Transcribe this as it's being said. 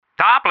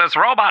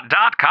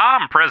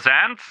ToplessRobot.com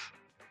presents...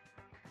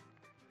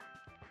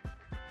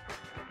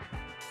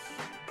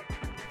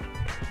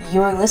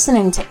 You're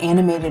listening to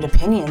Animated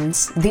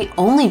Opinions, the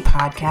only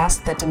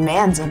podcast that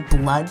demands a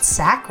blood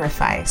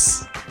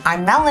sacrifice.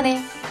 I'm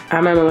Melanie.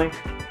 I'm Emily.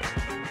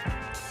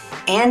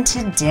 And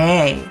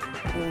today,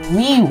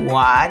 we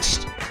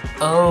watched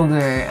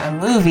Ogre, a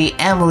movie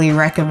Emily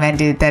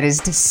recommended that is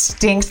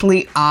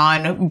distinctly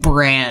on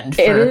brand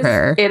for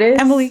her. It is.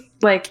 Emily,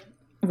 like,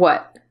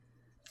 what?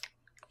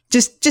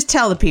 Just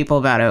tell the people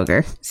about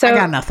Ogre. So, I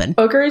got nothing.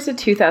 Ogre is a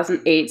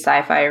 2008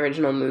 sci-fi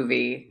original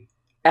movie,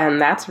 and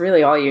that's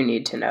really all you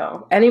need to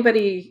know.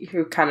 Anybody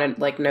who kind of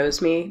like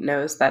knows me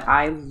knows that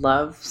I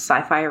love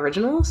sci-fi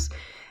originals.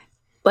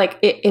 Like,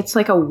 it's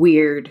like a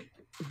weird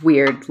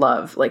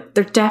love. Like,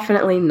 they're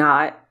definitely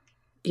not,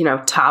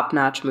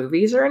 top-notch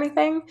movies or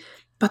anything,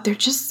 but they're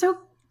just so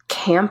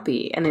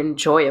campy and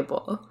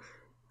enjoyable.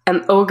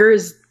 And Ogre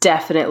is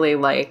definitely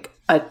like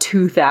a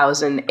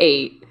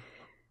 2008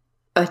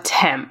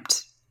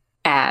 attempt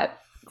at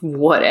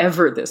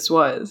whatever this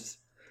was.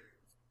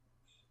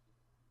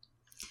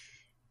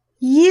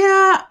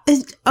 Yeah,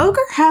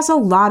 Ogre has a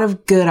lot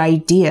of good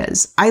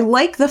ideas. I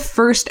like the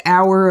first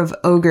hour of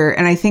Ogre,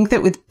 and I think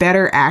that with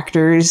better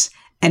actors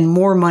and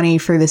more money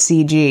for the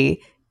CG,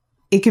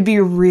 it could be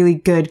a really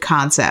good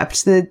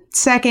concept. The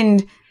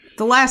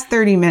last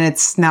 30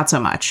 minutes, not so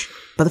much.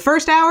 But the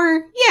first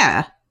hour,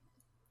 yeah.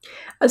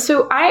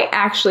 So I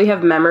actually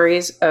have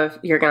memories of,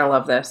 you're going to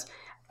love this,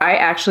 I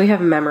actually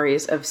have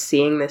memories of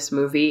seeing this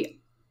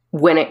movie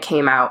when it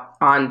came out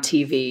on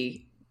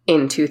TV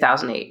in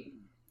 2008.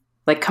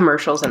 Like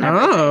commercials and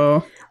everything.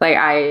 Oh. Like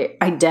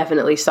I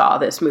definitely saw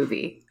this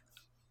movie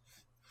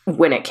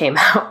when it came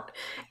out.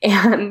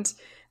 And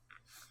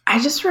I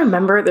just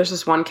remember there's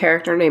this one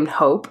character named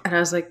Hope, and I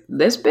was like,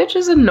 this bitch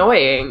is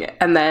annoying.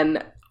 And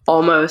then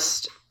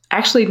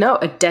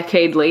a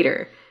decade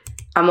later,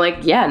 I'm like,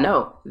 yeah,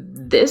 no,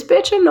 this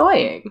bitch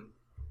annoying.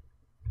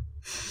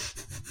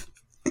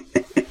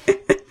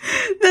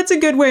 That's a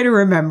good way to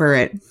remember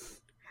it.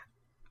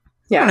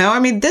 Yeah. I don't know. I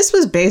mean, this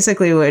was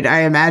basically what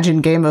I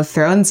imagine Game of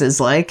Thrones is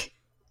like.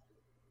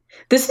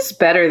 This is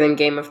better than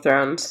Game of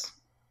Thrones.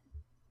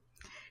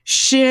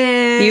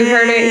 Shit. You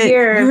heard it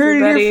here. You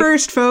heard it here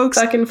first, folks.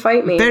 Fucking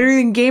fight me. Better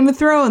than Game of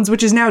Thrones,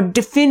 which is now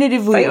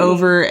definitively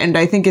over, and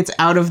I think it's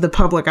out of the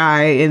public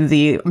eye in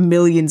the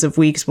millions of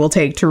weeks we'll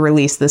take to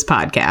release this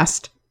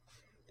podcast.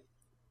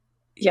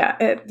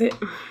 Yeah.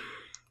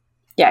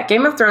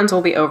 Game of Thrones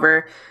will be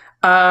over.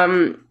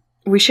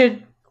 We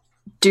should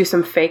do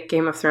some fake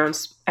Game of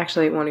Thrones.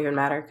 Actually, it won't even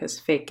matter because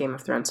fake Game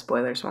of Thrones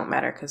spoilers won't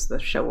matter because the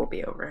show will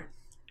be over.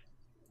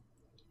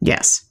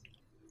 Yes.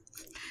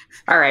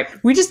 All right.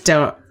 I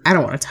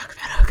don't want to talk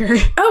about Ogre.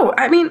 Oh,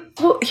 I mean,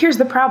 well, here's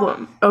the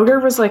problem. Ogre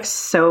was like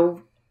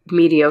so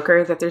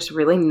mediocre that there's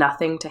really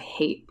nothing to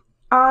hate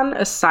on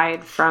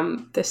aside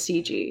from the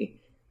CG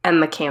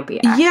and the campy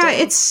acting.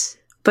 Yeah,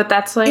 but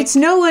that's like... It's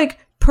no like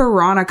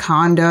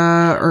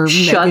Piranhaconda or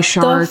Mega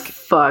Shark. Shut the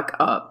fuck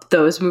up.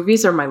 Those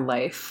movies are my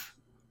life.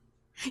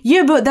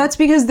 Yeah, but that's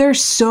because they're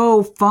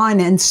so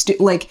fun and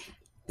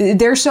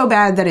they're so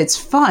bad that it's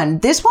fun.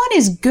 This one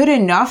is good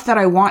enough that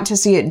I want to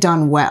see it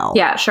done well.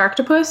 Yeah,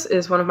 Sharktopus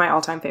is one of my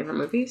all-time favorite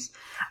movies.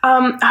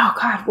 Oh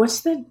god,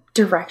 what's the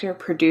director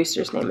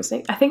producer's name?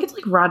 I think it's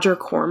like Roger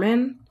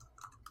Corman.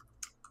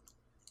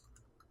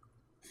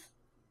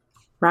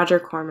 Roger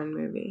Corman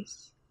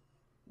movies.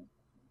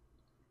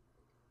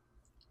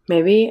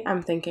 Maybe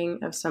I'm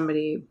thinking of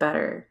somebody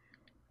better.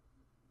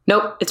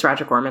 Nope, it's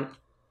Roger Corman.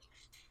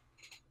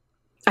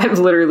 I've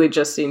literally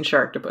just seen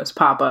Sharktopus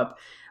pop up,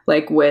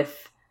 like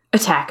with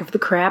Attack of the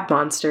Crab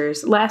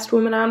Monsters, Last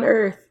Woman on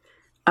Earth,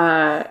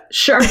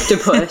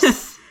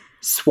 Sharktopus,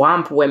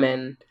 Swamp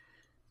Women.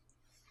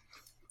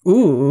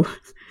 Ooh,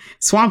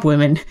 Swamp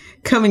Women,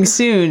 coming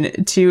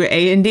soon to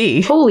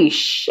A&D. Holy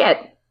shit.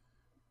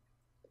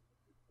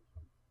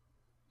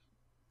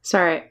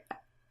 Sorry,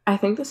 I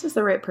think this is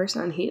the right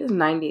person. He is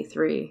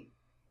 93.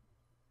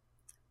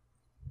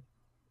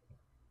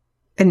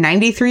 A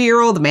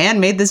 93-year-old man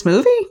made this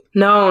movie?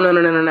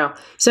 No.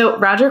 So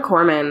Roger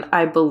Corman,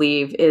 I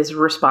believe, is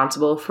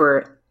responsible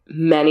for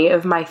many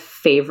of my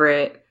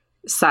favorite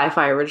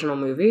sci-fi original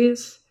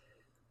movies.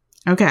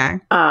 Okay.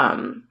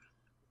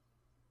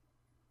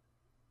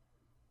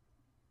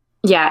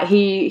 Yeah,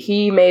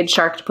 he made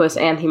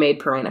Sharktopus and he made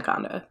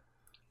Piranhaconda.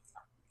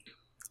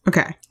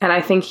 Okay. And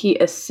I think he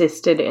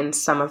assisted in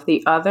some of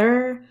the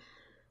other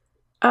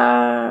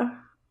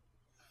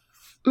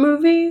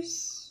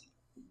movies.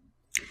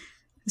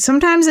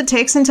 Sometimes it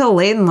takes until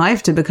late in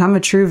life to become a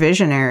true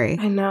visionary.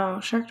 I know.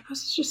 Sharktopus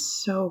is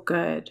just so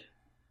good.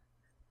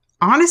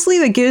 Honestly,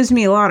 that gives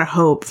me a lot of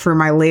hope for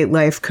my late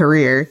life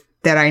career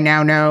that I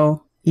now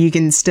know you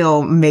can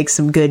still make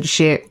some good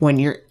shit when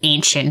you're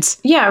ancient.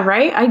 Yeah,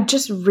 right? I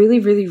just really,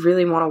 really,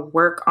 really want to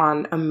work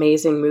on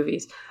amazing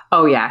movies.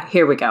 Oh yeah,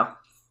 here we go.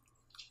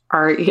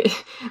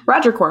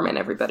 Roger Corman,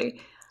 everybody.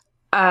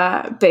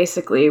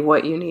 Basically,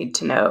 what you need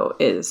to know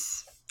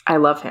is I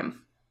love him.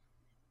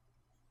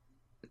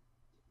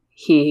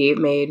 He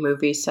made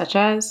movies such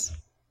as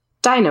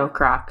Dino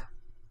Croc,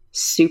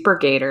 Super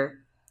Gator,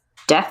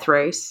 Death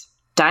Race,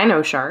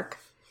 Dino Shark,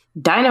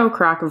 Dino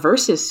Croc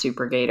versus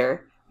Super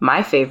Gator,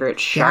 my favorite,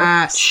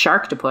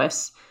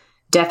 Sharktopus,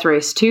 Death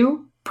Race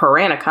 2,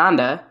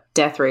 Piranaconda,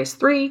 Death Race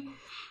 3,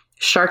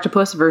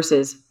 Sharktopus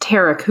versus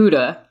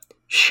Terracuda,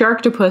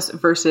 Sharktopus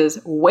versus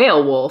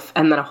Whale Wolf,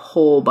 and then a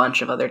whole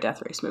bunch of other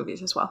Death Race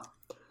movies as well.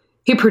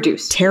 He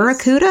produced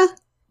Terracuda?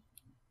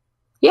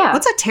 Yeah.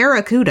 What's a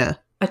Terracuda?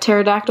 A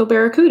pterodactyl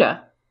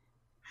barracuda.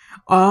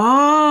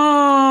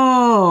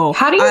 Oh.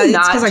 How do you not?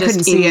 It's because I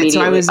couldn't see it,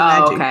 so I was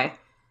imagining. Okay.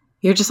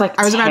 You're just like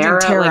I was imagining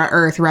Terra like,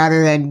 Earth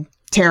rather than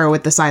Terra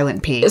with the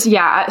silent P.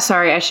 Yeah,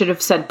 sorry, I should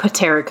have said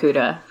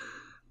Pteracuda.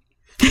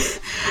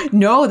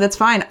 No, that's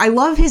fine. I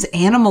love his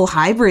animal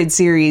hybrid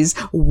series,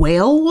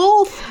 Whale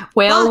Wolf.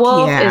 Whale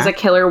Wolf is a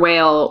killer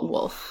whale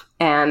wolf,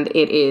 and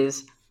it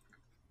is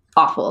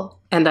awful,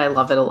 and I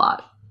love it a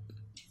lot.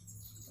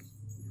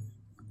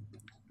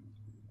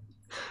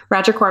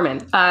 Roger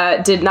Corman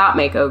did not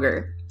make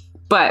Ogre,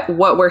 but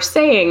what we're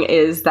saying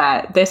is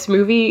that this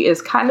movie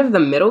is kind of the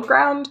middle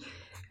ground,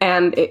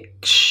 and it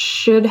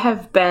should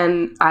have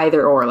been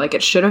either or. Like,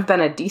 it should have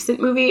been a decent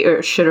movie, or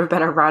it should have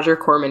been a Roger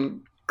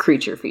Corman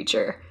creature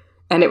feature,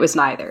 and it was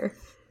neither.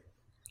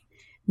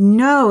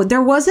 No,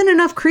 there wasn't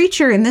enough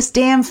creature in this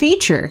damn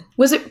feature.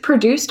 Was it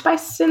produced by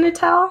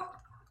Cinetel?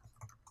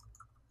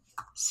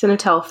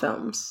 Cinetel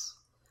Films.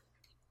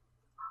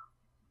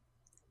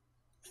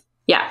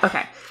 Yeah,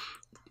 okay.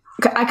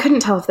 I couldn't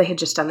tell if they had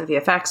just done the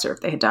VFX or if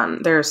they had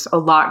done... There's a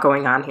lot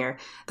going on here.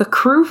 The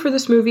crew for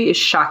this movie is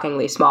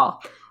shockingly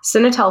small.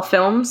 Cinetel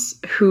Films,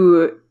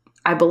 who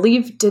I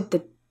believe did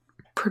the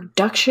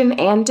production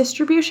and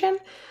distribution,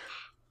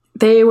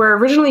 they were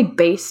originally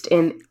based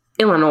in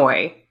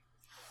Illinois,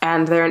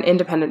 and they're an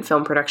independent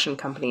film production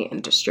company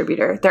and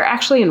distributor. They're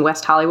actually in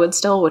West Hollywood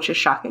still, which is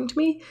shocking to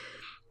me.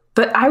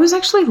 But I was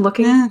actually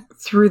looking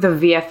through the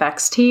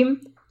VFX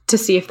team to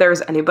see if there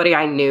was anybody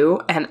I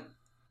knew, and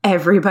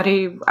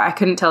everybody, I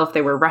couldn't tell if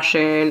they were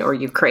Russian or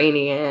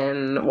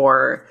Ukrainian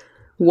or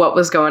what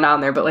was going on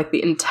there, but like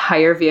the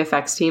entire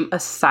VFX team,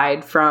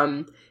 aside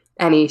from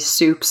any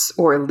soups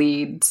or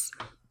leads,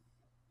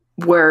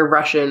 were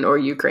Russian or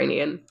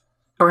Ukrainian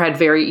or had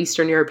very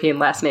Eastern European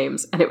last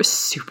names, and it was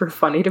super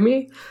funny to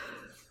me.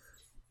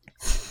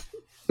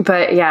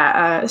 But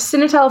yeah,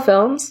 Cinetel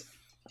Films,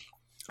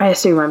 I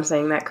assume I'm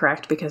saying that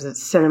correct because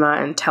it's cinema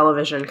and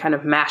television kind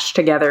of mashed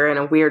together in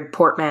a weird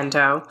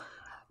portmanteau.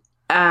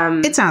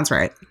 It sounds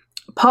right.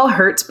 Paul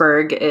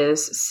Hertzberg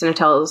is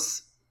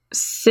Cinetel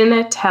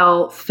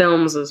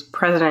Films'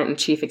 president and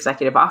chief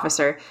executive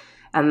officer,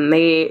 and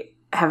they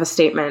have a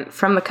statement: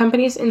 from the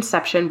company's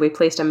inception, we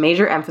placed a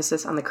major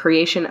emphasis on the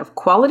creation of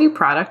quality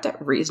product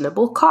at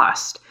reasonable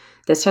cost.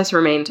 This has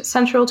remained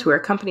central to our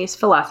company's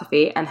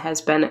philosophy and has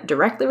been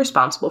directly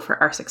responsible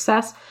for our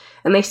success,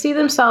 and they see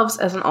themselves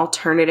as an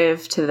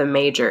alternative to the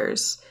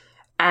majors.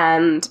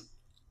 And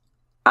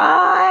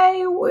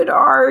I would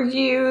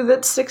argue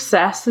that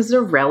success is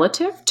a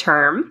relative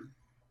term,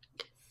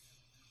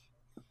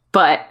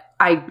 but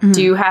I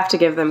do have to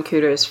give them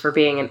kudos for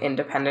being an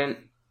independent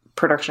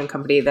production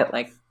company that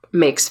like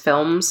makes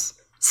films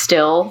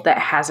still, that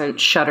hasn't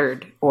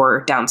shuttered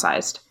or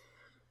downsized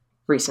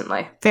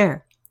recently.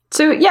 Fair.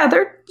 So yeah,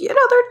 they're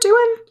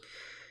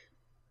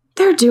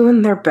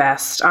doing their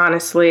best.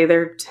 Honestly,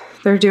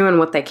 they're doing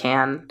what they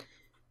can.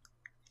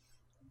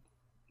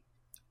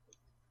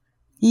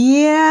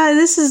 Yeah,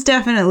 this is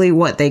definitely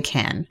what they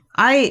can.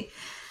 I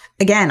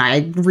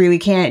really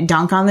can't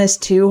dunk on this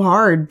too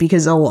hard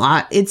because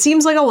it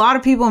seems like a lot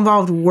of people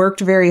involved worked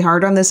very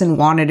hard on this and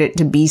wanted it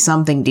to be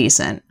something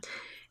decent.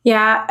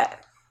 Yeah,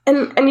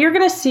 and you're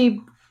going to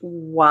see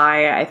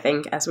why, I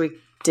think, as we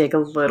dig a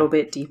little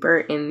bit deeper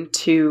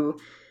into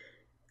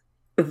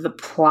the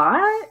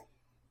plot,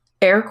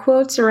 air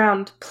quotes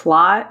around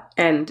plot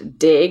and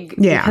dig,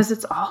 because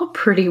it's all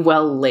pretty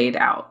well laid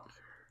out.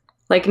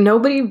 Like,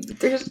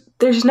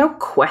 there's no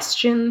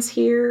questions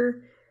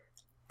here.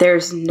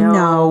 There's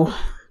no.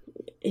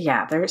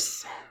 Yeah,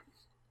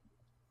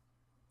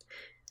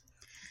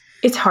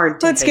 it's hard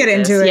to Let's get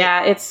into it.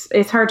 Yeah,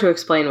 it's hard to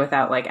explain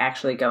without, like,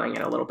 actually going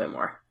in a little bit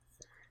more.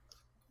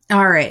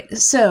 All right,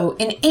 so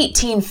in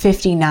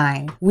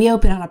 1859, we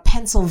open on a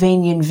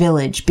Pennsylvanian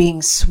village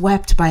being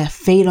swept by a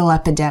fatal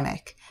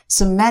epidemic.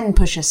 Some men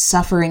push a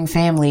suffering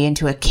family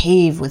into a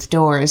cave with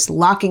doors,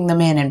 locking them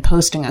in and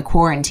posting a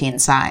quarantine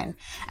sign.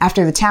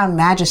 After the town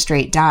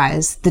magistrate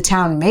dies, the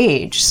town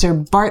mage, Sir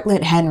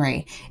Bartlett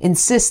Henry,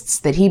 insists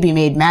that he be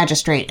made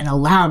magistrate and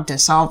allowed to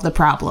solve the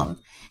problem.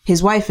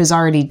 His wife is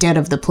already dead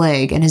of the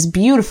plague, and his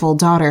beautiful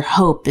daughter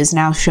Hope is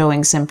now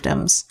showing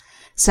symptoms.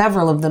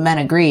 Several of the men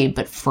agree,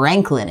 but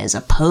Franklin is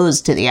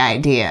opposed to the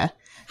idea.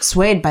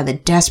 Swayed by the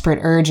desperate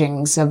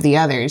urgings of the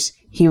others,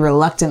 he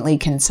reluctantly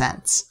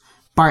consents.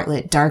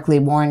 Bartlett darkly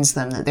warns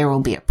them that there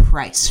will be a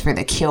price for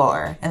the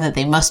cure, and that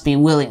they must be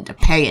willing to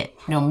pay it,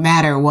 no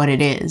matter what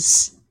it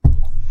is.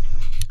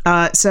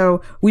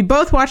 So we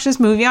both watched this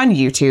movie on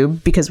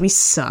YouTube because we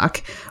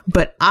suck,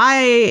 but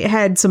I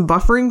had some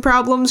buffering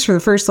problems for the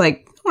first,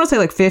 want to say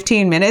like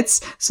 15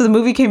 minutes. So the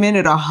movie came in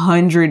at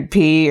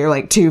 100p or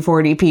like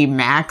 240p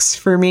max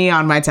for me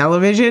on my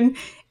television.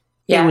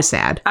 Yeah. It was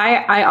sad.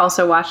 I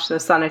also watched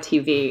this on a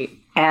TV,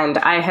 and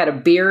I had a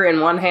beer in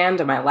one hand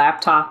and my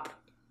laptop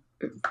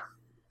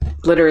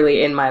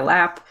literally in my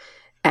lap,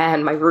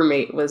 and my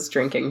roommate was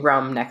drinking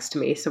rum next to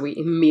me. So we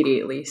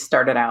immediately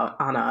started out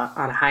on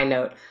a high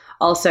note.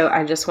 Also,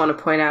 I just want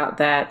to point out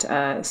that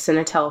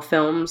Cinetel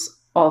Films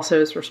also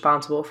is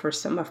responsible for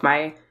some of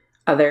my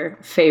other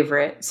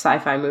favorite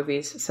sci-fi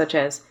movies, such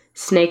as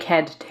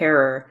Snakehead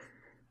Terror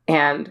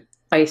and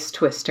Ice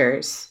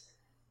Twisters.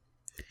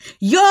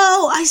 Yo,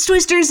 Ice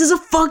Twisters is a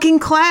fucking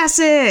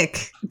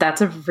classic!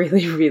 That's a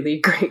really, really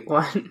great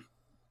one.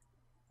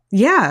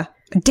 Yeah.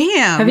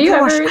 Damn. Have you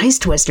ever watched Ice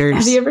Twisters?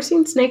 Have you ever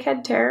seen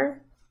Snakehead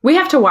Terror? We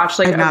have to watch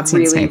like a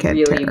really,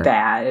 really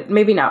bad,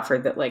 maybe not for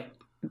the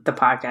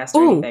podcast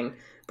or anything,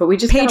 but we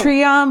just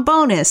Patreon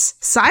bonus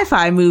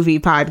sci-fi movie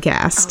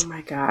podcast. Oh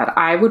my god,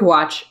 I would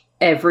watch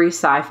every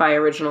sci-fi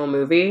original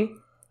movie.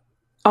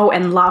 Oh,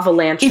 and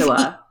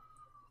Lavalantula.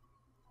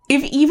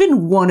 If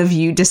even one of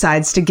you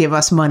decides to give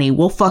us money,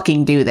 we'll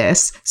fucking do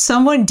this.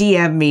 Someone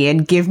DM me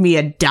and give me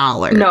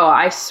 $1. No,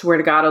 I swear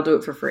to God, I'll do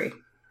it for free.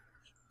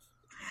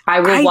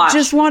 I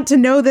just want to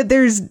know that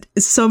there's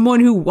someone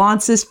who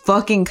wants this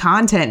fucking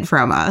content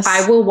from us.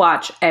 I will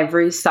watch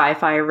every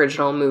sci-fi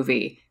original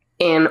movie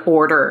in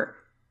order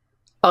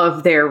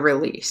of their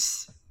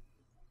release.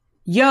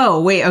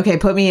 Yo, wait, okay,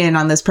 put me in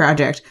on this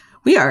project.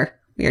 We are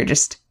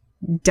just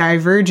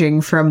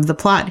diverging from the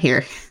plot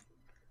here.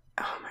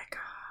 Oh my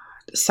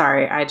god.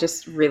 Sorry, I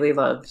just really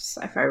love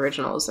sci-fi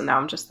originals, and now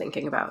I'm just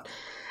thinking about.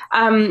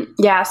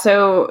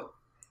 So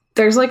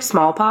there's like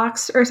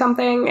smallpox or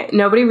something.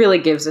 Nobody really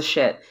gives a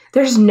shit.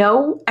 There's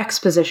no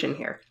exposition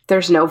here.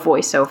 There's no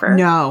voiceover.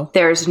 No.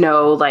 There's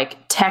no like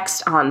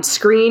text on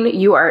screen.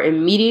 You are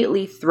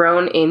immediately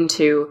thrown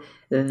into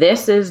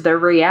this is the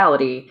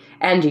reality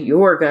and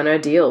you're gonna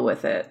deal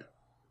with it.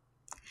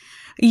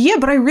 Yeah,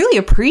 but I really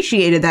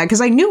appreciated that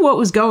because I knew what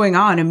was going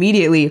on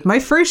immediately. My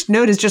first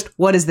note is just,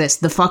 what is this?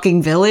 The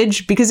fucking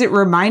Village? Because it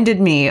reminded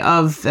me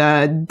of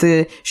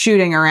the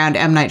shooting around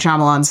M. Night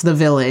Shyamalan's The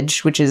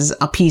Village, which is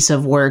a piece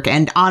of work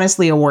and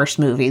honestly a worse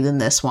movie than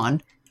this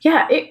one.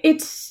 Yeah,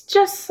 it's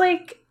just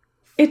like,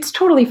 it's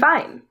totally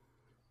fine.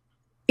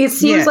 It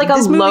seems like a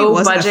this movie low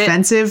wasn't budget.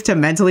 Offensive to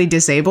mentally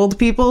disabled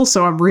people,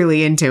 so I'm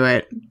really into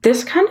it.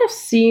 This kind of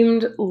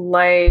seemed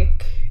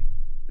like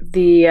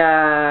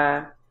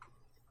the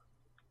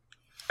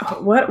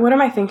what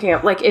am I thinking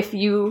of? Like if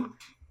you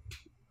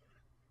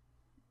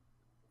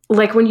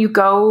like when you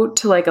go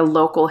to like a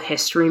local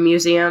history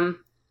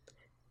museum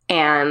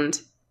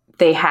and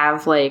they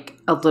have like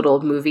a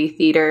little movie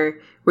theater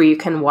where you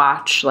can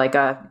watch like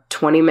a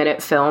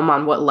 20-minute film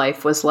on what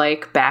life was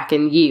like back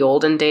in ye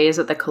olden days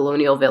at the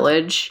colonial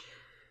village.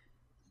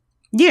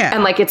 Yeah.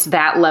 And like it's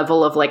that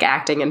level of like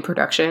acting and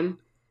production.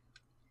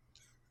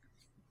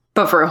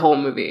 But for a whole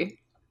movie.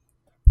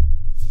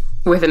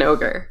 With an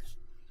ogre.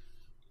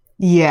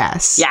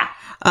 Yes. Yeah.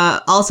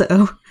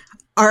 Also,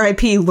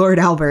 R.I.P. Lord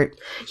Albert.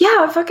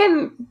 Yeah,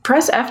 fucking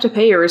press F to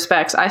pay your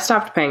respects. I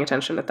stopped paying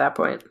attention at that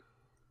point.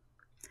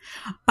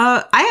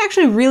 I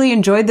actually really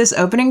enjoyed this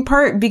opening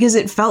part because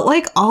it felt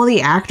like all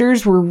the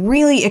actors were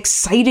really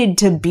excited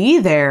to be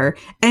there,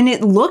 and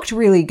it looked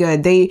really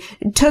good. They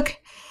took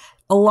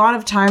a lot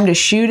of time to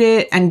shoot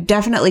it and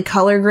definitely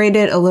color grade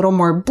it a little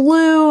more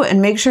blue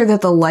and make sure that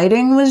the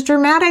lighting was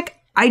dramatic.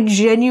 I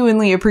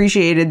genuinely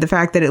appreciated the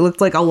fact that it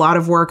looked like a lot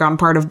of work on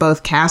part of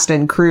both cast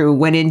and crew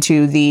went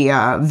into the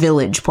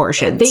village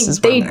portions.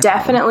 They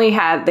definitely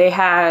had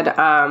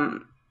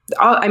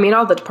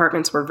all the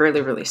departments were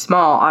really, really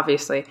small,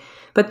 obviously,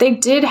 but they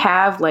did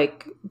have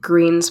like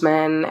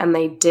greensmen and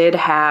they did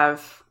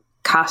have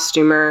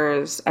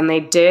costumers and they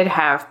did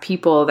have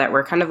people that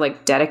were kind of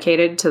like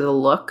dedicated to the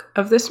look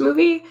of this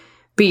movie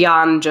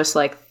beyond just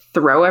like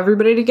throw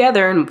everybody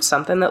together in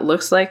something that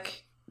looks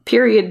like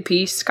period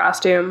piece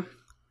costume.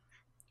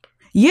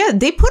 Yeah,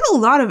 they put a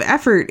lot of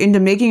effort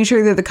into making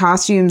sure that the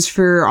costumes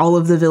for all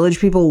of the village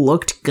people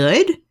looked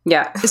good.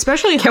 Yeah.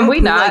 Especially Can we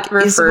not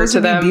refer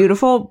to them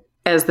beautiful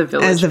as the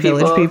village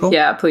people?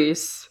 Yeah,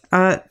 please.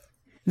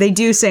 They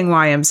do sing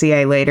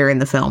YMCA later in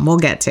the film. We'll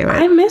get to it.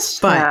 I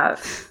missed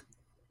that.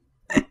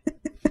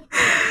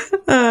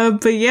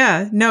 But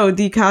yeah, no,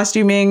 the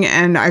costuming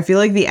and I feel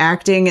like the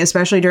acting,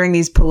 especially during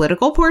these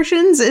political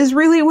portions, is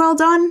really well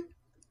done.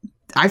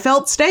 I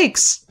felt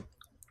stakes.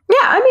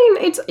 Yeah, I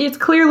mean, it's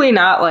clearly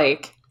not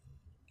like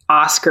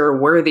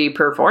Oscar-worthy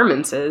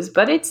performances,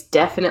 but it's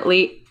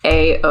definitely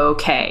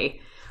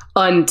A-okay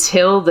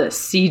until the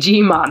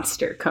CG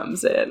monster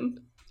comes in.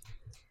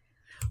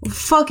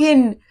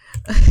 Fucking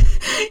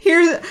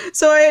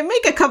so I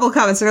make a couple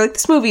comments. They're like,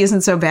 this movie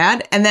isn't so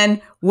bad. And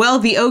then, well,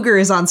 the ogre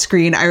is on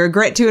screen. I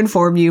regret to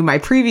inform you, my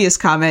previous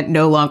comment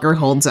no longer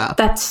holds up.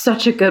 That's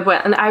such a good one.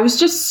 And I was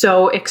just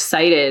so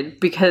excited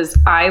because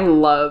I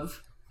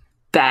love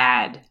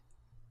bad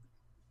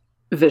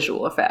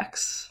visual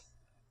effects.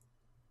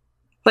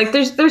 Like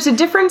there's a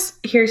difference.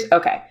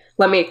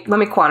 let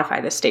me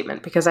quantify this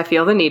statement because I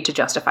feel the need to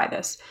justify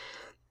this.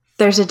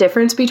 There's a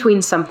difference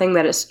between something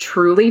that is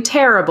truly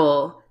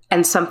terrible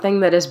and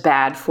something that is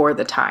bad for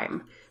the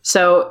time.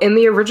 So in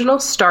the original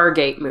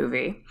Stargate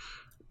movie,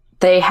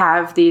 they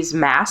have these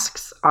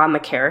masks on the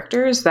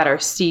characters that are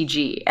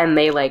CG, and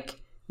they like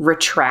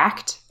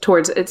retract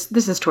towards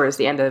this is towards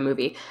the end of the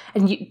movie,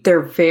 and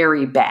they're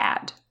very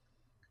bad.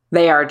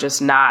 They are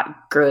just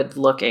not good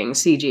looking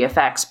CG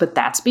effects, but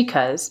that's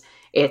because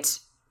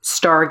it's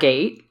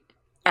Stargate,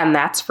 and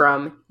that's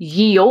from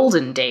ye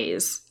olden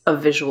days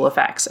of visual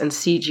effects and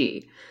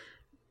CG.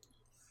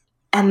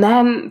 And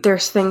then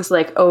there's things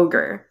like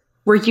Ogre,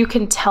 where you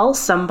can tell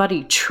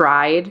somebody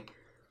tried,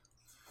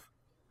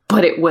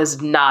 but it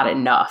was not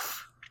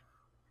enough.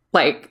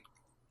 Like,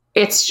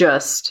 it's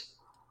just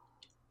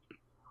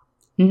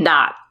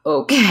not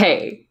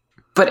okay,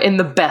 but in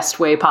the best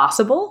way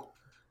possible.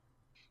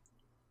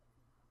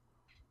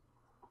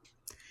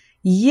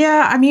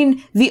 Yeah, I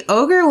mean, the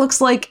ogre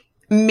looks like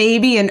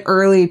maybe an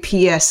early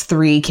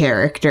PS3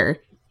 character.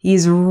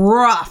 He's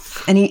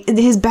rough, and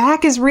his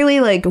back is really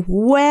like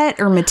wet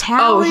or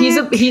metallic.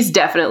 Oh, he's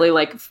definitely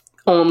like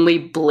only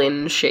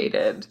blend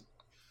shaded.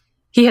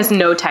 He has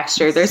no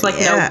texture. There's like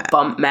no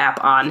bump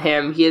map on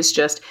him.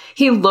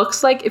 He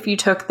looks like if you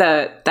took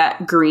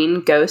that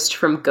green ghost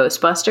from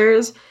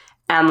Ghostbusters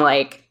and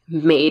like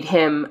made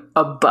him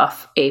a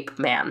buff ape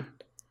man.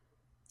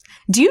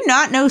 Do you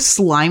not know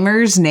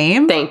Slimer's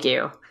name? Thank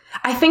you.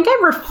 I think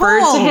I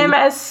referred to him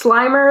as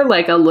Slimer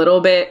like a little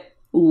bit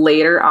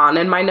later on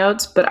in my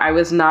notes, but I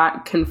was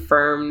not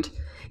confirmed.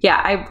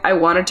 Yeah, I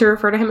wanted to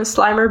refer to him as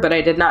Slimer, but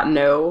I did not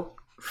know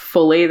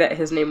fully that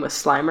his name was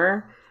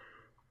Slimer.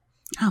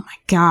 Oh my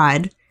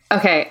god.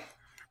 Okay.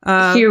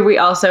 Here we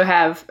also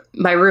have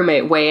my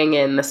roommate weighing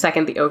in the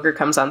second the ogre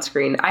comes on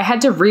screen. I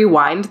had to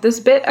rewind this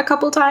bit a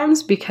couple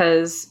times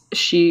because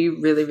she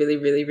really, really,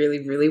 really,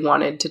 really, really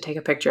wanted to take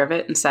a picture of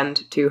it and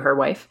send to her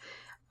wife.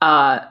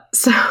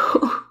 So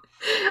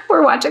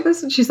we're watching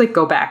this and she's like,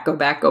 go back, go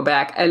back, go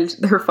back. And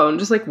her phone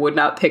just like would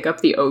not pick up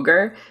the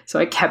ogre. So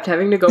I kept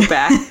having to go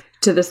back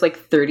to this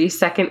like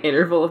 30-second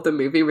interval of the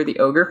movie where the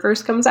ogre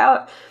first comes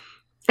out.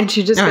 And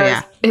she just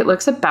goes, It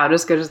looks about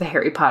as good as the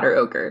Harry Potter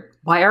ogre.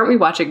 Why aren't we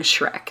watching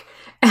Shrek?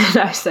 And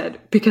I said,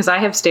 because I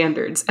have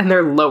standards and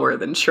they're lower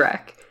than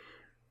Shrek.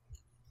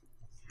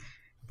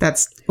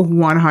 That's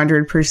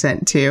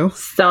 100% too.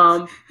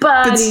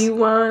 Somebody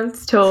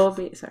once told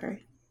me.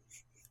 Sorry.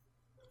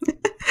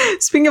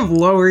 Speaking of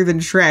lower than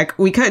Shrek,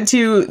 we cut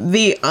to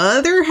the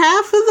other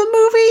half of the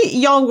movie.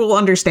 Y'all will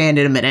understand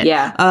in a minute.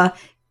 Yeah.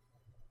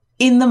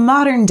 In the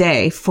modern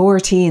day,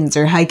 4 teens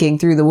are hiking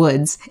through the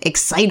woods.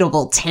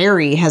 Excitable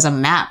Terry has a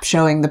map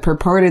showing the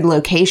purported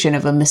location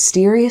of a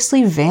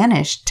mysteriously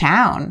vanished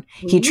town.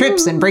 He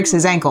trips and breaks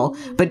his ankle,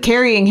 but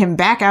carrying him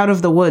back out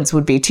of the woods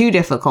would be too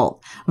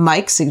difficult.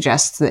 Mike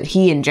suggests that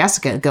he and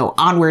Jessica go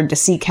onward to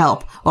seek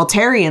help, while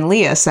Terry and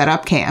Leah set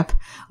up camp.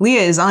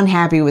 Leah is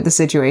unhappy with the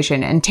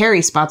situation, and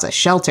Terry spots a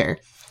shelter.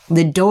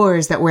 The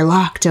doors that were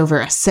locked over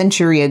a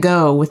century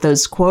ago with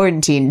those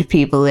quarantined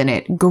people in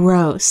it.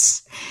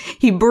 Gross.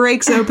 He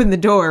breaks open the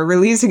door,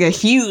 releasing a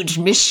huge,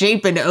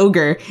 misshapen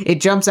ogre. It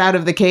jumps out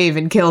of the cave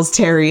and kills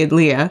Terry and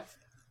Leah.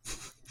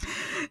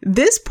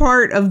 This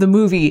part of the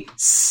movie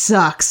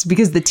sucks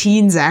because the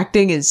teens'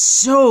 acting is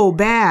so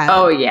bad.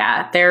 Oh,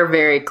 yeah. They're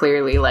very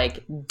clearly,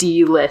 like,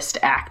 D-list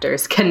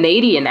actors.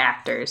 Canadian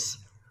actors.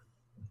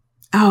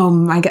 Oh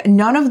my god,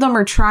 none of them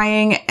are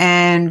trying,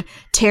 and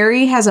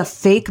Terry has a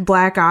fake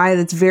black eye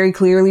that's very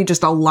clearly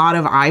just a lot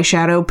of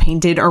eyeshadow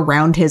painted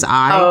around his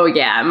eye. Oh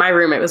yeah, my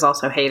roommate was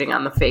also hating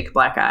on the fake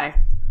black eye.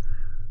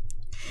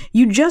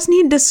 You just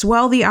need to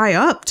swell the eye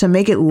up to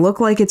make it look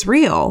like it's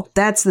real.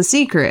 That's the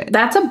secret.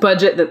 That's a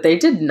budget that they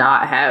did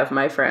not have,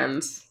 my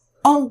friends.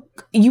 Oh,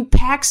 you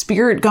pack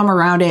spirit gum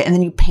around it and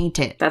then you paint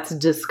it. That's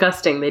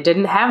disgusting. They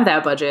didn't have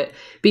that budget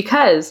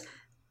because...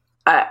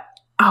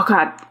 oh,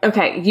 God.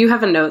 Okay, you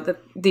have a note that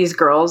these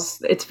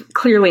girls, it's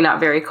clearly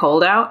not very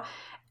cold out.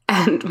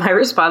 And my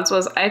response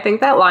was, I think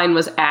that line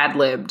was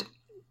ad-libbed.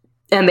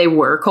 And they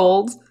were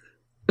cold.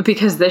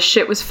 Because this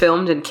shit was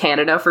filmed in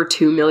Canada for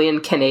 2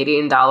 million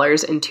Canadian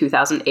dollars in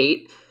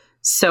 2008.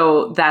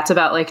 So that's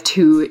about like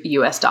 $2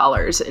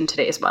 US in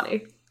today's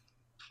money.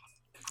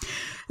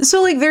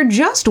 So, like, they're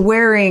just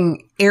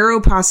wearing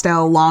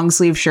Aeropostale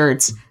long-sleeve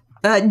shirts,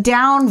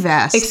 down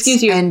vests,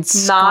 excuse you, and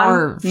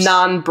scarves.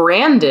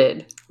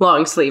 Non-branded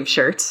long sleeve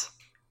shirts.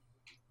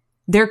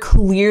 They're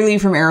clearly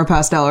from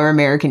Aeropostale or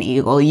American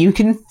Eagle. You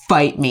can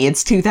fight me.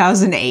 It's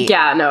 2008.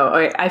 Yeah,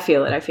 no, I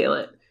feel it. I feel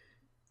it.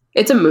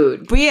 It's a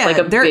mood. But yeah, like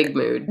a big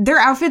mood. Their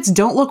outfits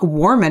don't look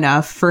warm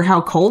enough for how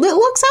cold it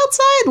looks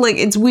outside. Like,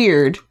 it's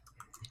weird.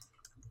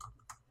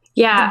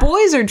 Yeah. The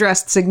boys are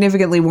dressed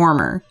significantly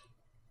warmer.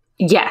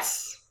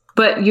 Yes.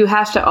 But you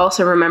have to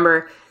also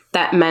remember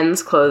that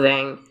men's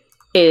clothing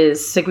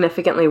is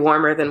significantly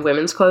warmer than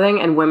women's clothing,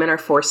 and women are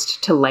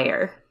forced to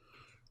layer.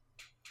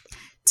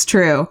 It's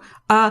true.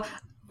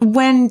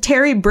 When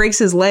Terry breaks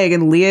his leg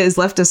and Leah is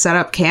left to set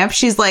up camp,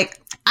 she's like,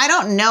 I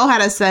don't know how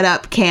to set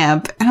up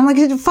camp. And I'm like,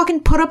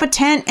 fucking put up a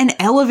tent and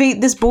elevate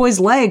this boy's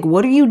leg.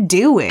 What are you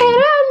doing? I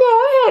don't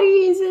know how to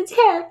use a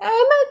tent. I'm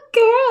a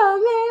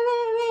girl.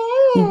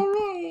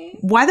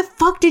 Why the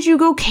fuck did you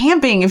go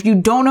camping if you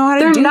don't know how to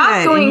do that? They're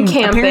not going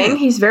camping. Apparently,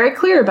 he's very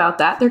clear about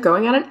that. They're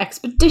going on an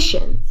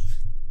expedition.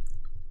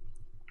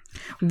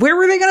 where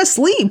were they going to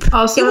sleep?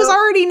 Also, it was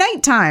already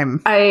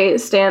nighttime. I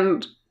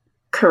stand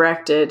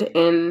corrected.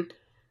 In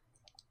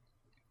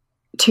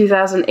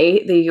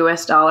 2008, the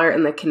US dollar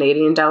and the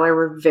Canadian dollar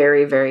were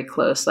very, very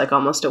close, like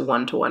almost a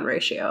 1-to-1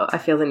 ratio. I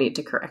feel the need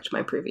to correct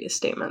my previous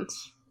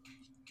statements.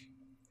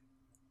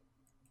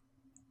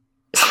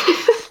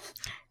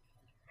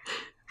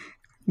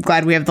 I'm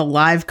glad we have the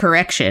live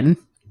correction.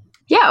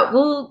 Yeah,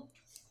 well,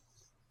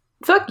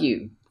 fuck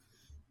you.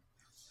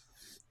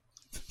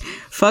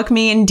 Fuck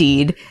me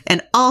indeed.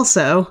 And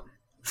also,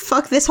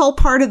 fuck this whole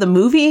part of the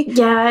movie.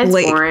 Yeah, it's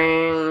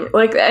boring.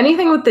 Like,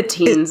 anything with the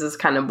teens is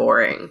kind of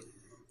boring.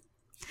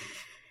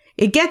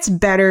 It gets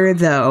better,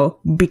 though,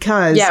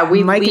 because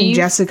Mike and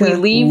Jessica we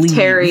leave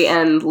Terry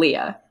and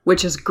Leah,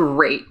 which is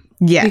great.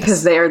 Yes.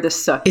 Because they are the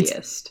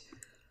suckiest.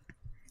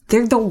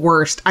 They're the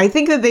worst. I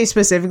think that they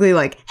specifically,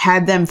 like,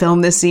 had them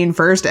film this scene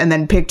first and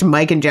then picked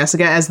Mike and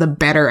Jessica as the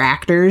better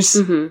actors.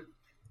 Mm-hmm.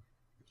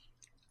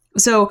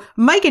 So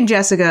Mike and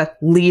Jessica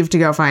leave to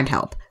go find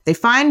help. They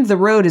find the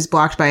road is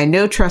blocked by a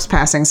no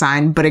trespassing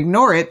sign, but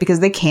ignore it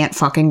because they can't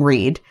fucking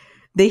read.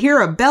 They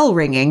hear a bell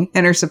ringing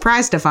and are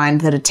surprised to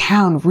find that a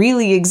town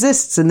really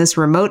exists in this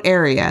remote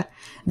area.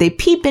 They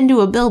peep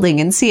into a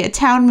building and see a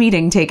town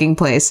meeting taking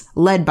place,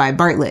 led by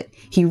Bartlett.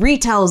 He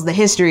retells the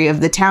history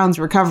of the town's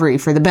recovery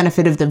for the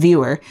benefit of the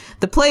viewer.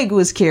 The plague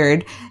was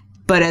cured,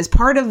 but as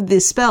part of the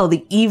spell,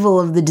 the evil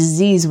of the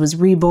disease was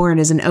reborn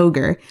as an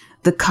ogre.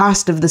 The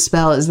cost of the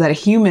spell is that a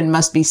human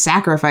must be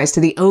sacrificed to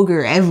the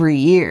ogre every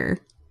year.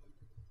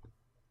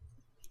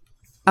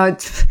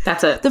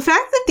 That's it. The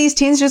fact that these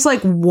teens just,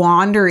 like,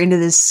 wander into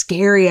this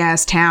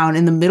scary-ass town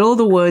in the middle of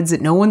the woods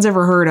that no one's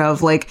ever heard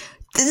of, like,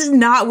 this is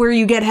not where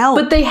you get help.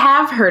 But they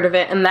have heard of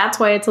it, and that's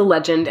why it's a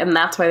legend, and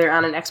that's why they're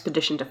on an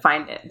expedition to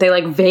find it. They,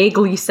 like,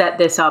 vaguely set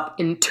this up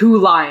in 2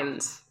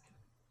 lines.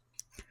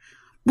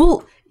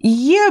 Well,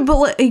 yeah,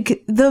 but,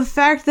 like, the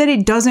fact that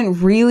it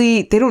doesn't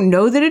really... They don't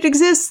know that it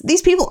exists.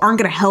 These people aren't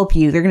going to help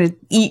you. They're going to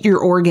eat your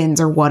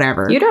organs or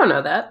whatever. You don't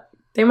know that.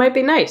 They might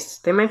be nice.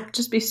 They might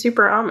just be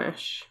super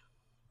Amish.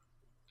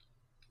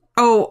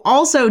 Oh,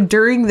 also,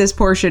 during this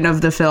portion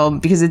of the film,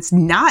 because it's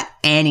not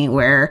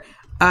anywhere...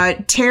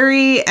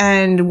 Terry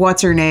and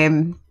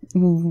what's-her-name,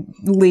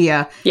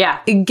 Leah,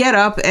 get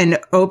up and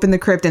open the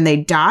crypt and they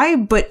die,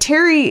 but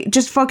Terry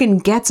just fucking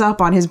gets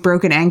up on his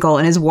broken ankle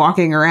and is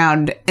walking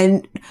around,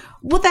 and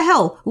what the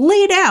hell?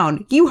 Lay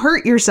down. You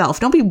hurt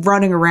yourself. Don't be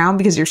running around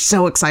because you're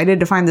so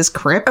excited to find this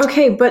crypt.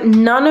 Okay, but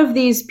none of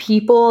these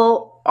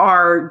people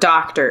are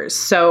doctors,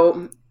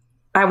 so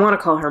I want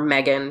to call her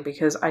Megan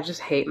because I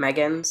just hate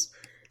Megans.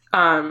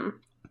 No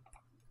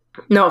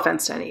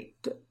offense to any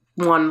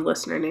one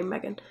listener named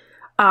Megan.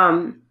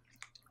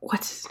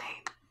 What's his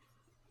name?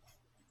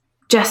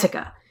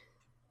 Jessica.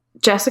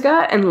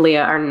 Jessica and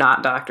Leah are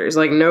not doctors.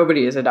 Like,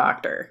 nobody is a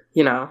doctor,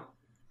 you know?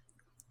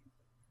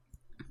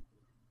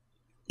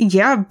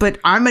 Yeah, but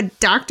I'm a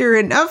doctor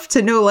enough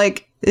to know,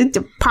 like,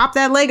 to pop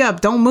that leg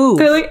up. Don't move.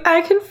 They're like,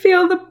 I can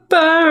feel the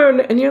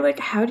bone. And you're like,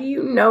 how do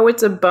you know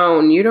it's a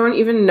bone? You don't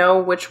even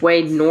know which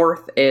way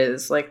north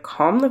is. Like,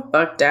 calm the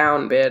fuck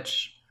down,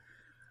 bitch.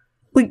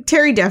 Like,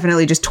 Terry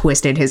definitely just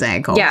twisted his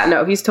ankle. Yeah,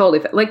 no, he's totally...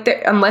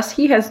 unless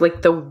he has,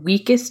 like, the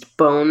weakest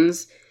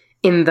bones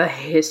in the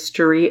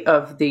history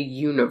of the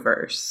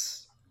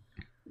universe.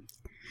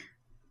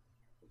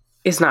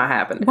 It's not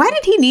happening. Why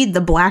did he need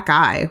the black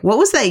eye? What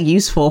was that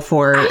useful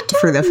for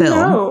the film?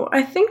 No,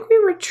 I think we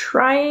were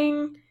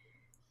trying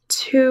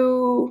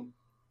to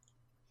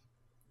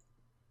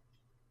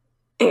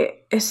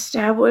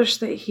establish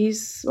that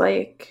he's,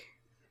 like...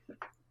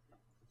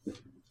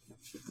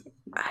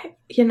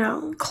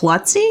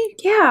 Klutzy?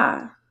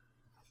 Yeah.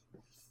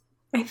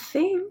 I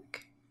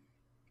think.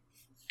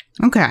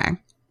 Okay.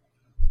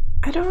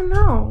 I don't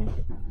know.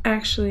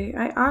 Actually,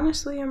 I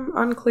honestly am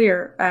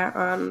unclear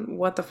on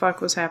what the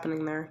fuck was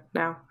happening there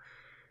now.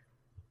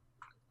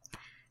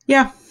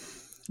 Yeah.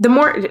 The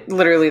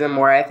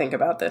more I think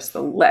about this,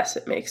 the less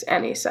it makes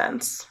any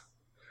sense.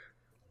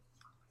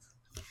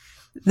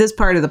 This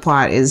part of the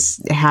plot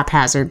is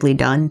haphazardly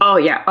done. Oh,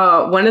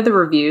 yeah. One of the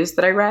reviews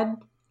that I read,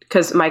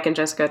 because Mike and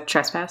Jessica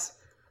trespass,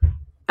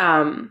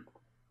 one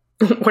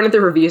of the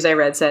reviews I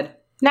read said,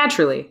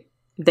 naturally,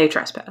 they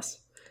trespass.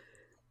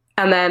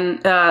 And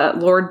then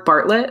Lord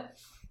Bartlett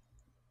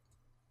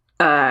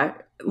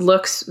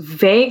looks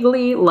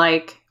vaguely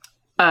like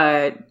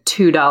a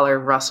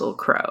 $2 Russell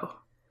Crowe.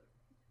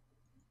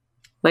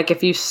 Like,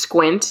 if you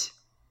squint,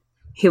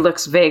 he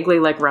looks vaguely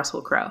like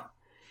Russell Crowe.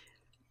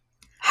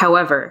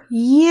 However,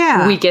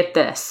 we get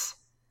this.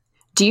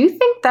 Do you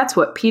think that's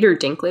what Peter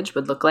Dinklage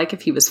would look like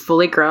if he was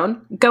fully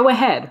grown? Go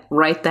ahead,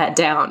 write that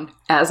down.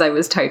 As I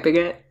was typing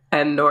it,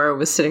 and Nora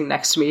was sitting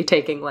next to me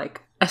taking, like,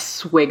 a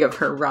swig of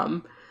her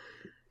rum.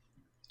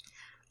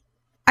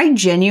 I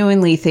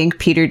genuinely think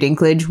Peter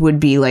Dinklage would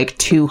be like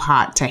too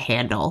hot to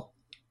handle.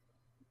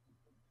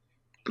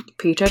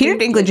 Peter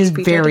Dinklage is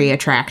very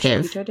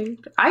attractive.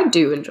 I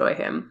do enjoy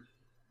him.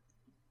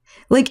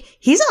 Like,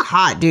 he's a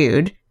hot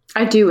dude.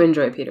 I do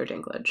enjoy Peter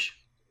Dinklage.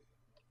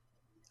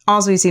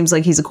 Also, he seems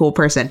like he's a cool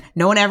person.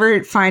 No one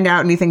ever find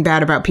out anything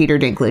bad about Peter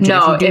Dinklage.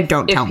 No, if you do,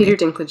 don't tell me. If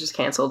Peter Dinklage is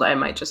canceled, I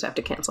might just have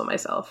to cancel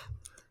myself.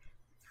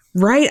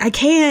 Right? I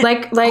can't.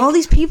 Like all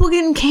these people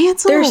getting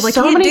canceled. There's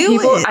so many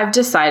people. I've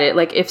decided,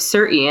 like, if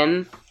Sir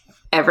Ian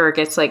ever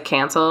gets like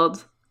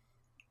canceled,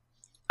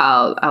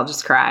 I'll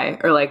just cry.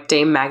 Or like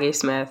Dame Maggie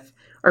Smith,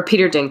 or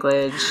Peter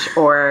Dinklage,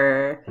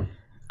 or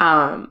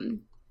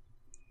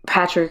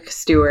Patrick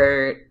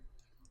Stewart,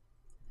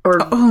 or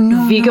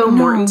Viggo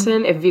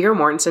Mortensen. If Viggo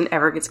Mortensen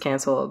ever gets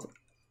canceled,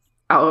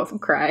 I'll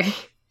cry.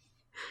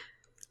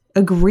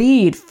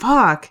 Agreed.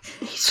 Fuck.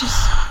 He's just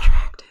so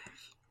attractive.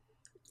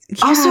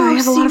 Yeah, also,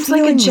 he seems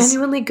like a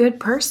genuinely good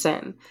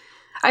person.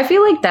 I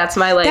feel like that's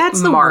my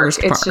that's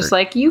mark. It's just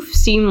like, you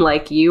seem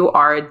like you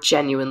are a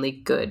genuinely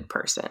good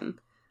person.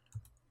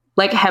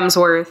 Like Chris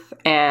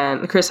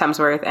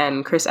Hemsworth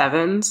and Chris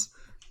Evans,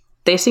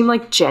 they seem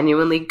like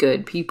genuinely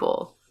good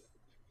people.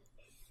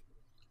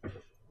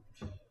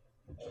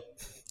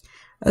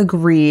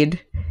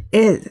 Agreed.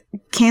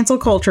 Cancel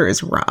culture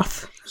is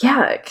rough.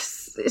 Yeah,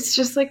 it's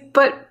just like,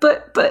 but.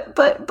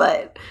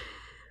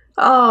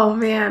 Oh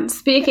man,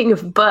 speaking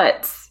of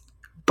butts,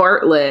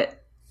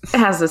 Bartlett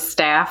has a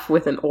staff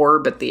with an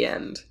orb at the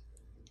end,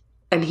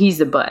 and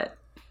he's a butt.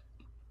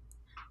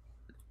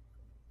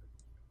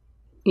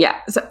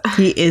 Yeah, so,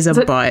 he is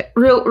a butt.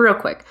 Real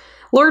quick,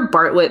 Lord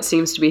Bartlett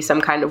seems to be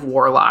some kind of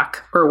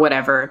warlock or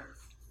whatever.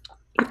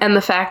 And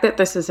the fact that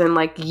this is in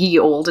like ye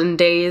olden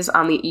days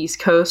on the East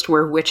Coast,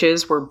 where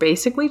witches were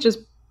basically just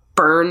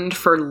burned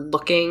for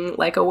looking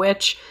like a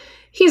witch.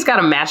 He's got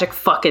a magic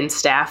fucking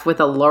staff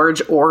with a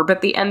large orb at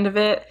the end of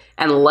it,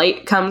 and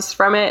light comes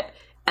from it.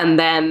 And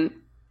then,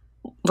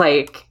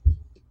 like,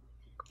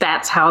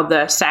 that's how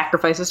the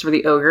sacrifices for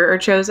the ogre are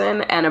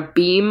chosen. And a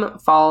beam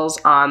falls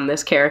on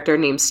this character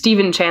named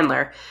Stephen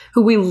Chandler,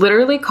 who we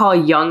literally call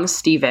young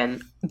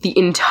Stephen the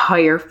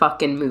entire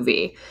fucking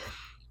movie.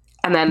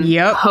 And then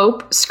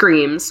Hope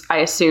screams, I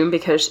assume,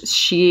 because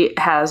she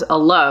has a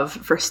love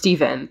for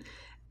Stephen.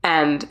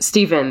 And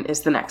Stephen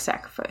is the next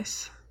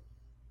sacrifice.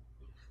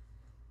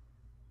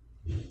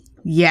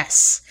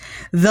 Yes.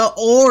 The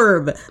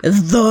orb.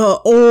 The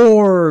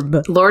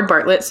orb. Lord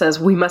Bartlett says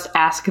we must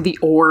ask the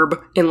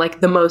orb in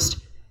like the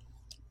most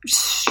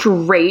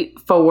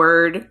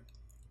straightforward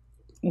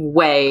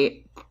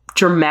way,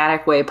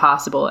 dramatic way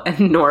possible.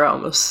 And Nora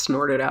almost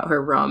snorted out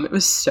her rum. It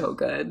was so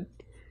good.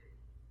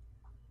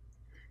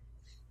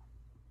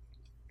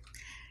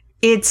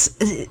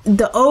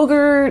 The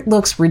ogre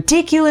looks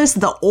ridiculous.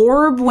 The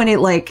orb, when it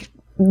like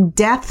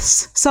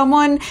deaths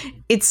someone,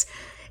 it's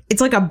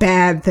like a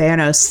bad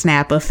Thanos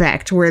snap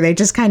effect where they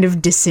just kind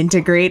of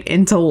disintegrate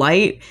into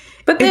light.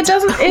 But it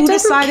doesn't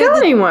kill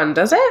anyone,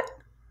 does it?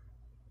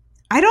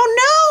 I don't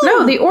know.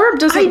 No, the orb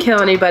doesn't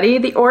kill anybody.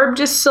 The orb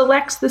just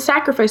selects the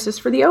sacrifices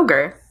for the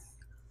ogre.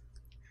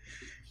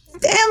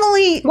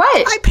 Emily,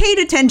 what? I paid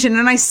attention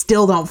and I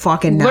still don't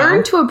fucking know.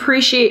 Learn to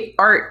appreciate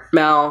art,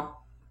 Mel.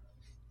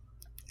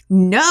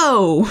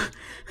 No.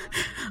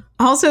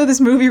 Also, this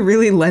movie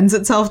really lends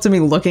itself to me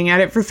looking at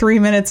it for 3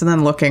 minutes and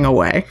then looking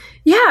away.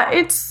 Yeah,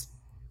 it's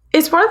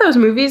one of those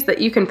movies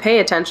that you can pay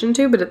attention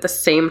to, but at the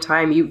same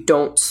time, you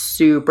don't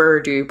super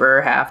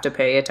duper have to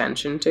pay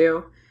attention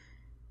to.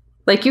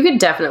 Like, you could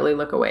definitely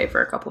look away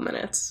for a couple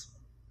minutes.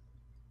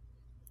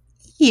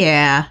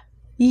 Yeah,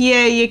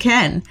 you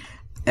can.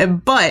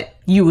 But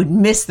you would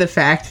miss the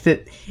fact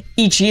that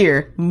each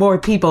year, more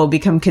people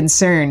become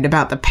concerned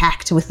about the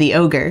pact with the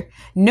ogre.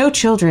 No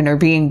children are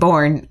being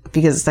born,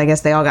 because I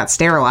guess they all got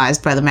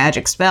sterilized by the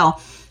magic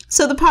spell.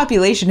 So the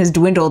population has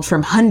dwindled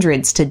from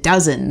hundreds to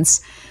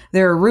dozens.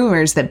 There are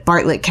rumors that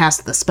Bartlett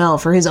cast the spell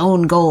for his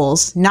own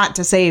goals, not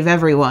to save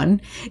everyone.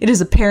 It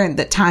is apparent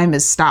that time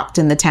has stopped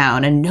in the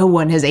town, and no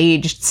one has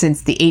aged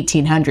since the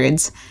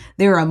 1800s.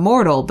 They are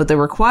immortal, but the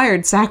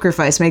required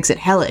sacrifice makes it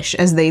hellish,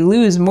 as they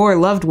lose more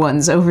loved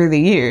ones over the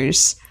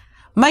years.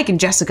 Mike and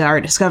Jessica are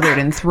discovered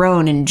and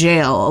thrown in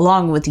jail,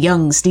 along with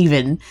young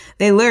Stephen.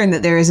 They learn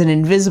that there is an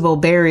invisible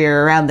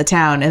barrier around the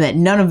town, and that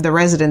none of the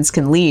residents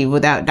can leave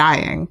without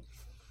dying.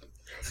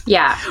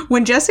 Yeah.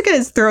 When Jessica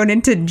is thrown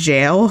into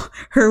jail,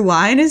 her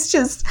line is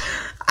just,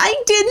 I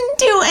didn't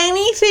do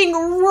anything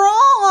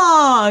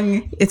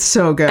wrong. It's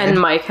so good. And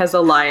Mike has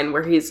a line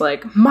where he's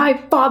like, my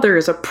father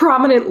is a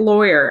prominent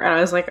lawyer. And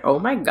I was like, oh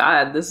my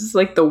God, this is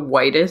like the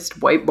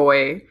whitest white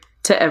boy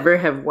to ever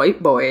have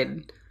white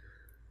boyed.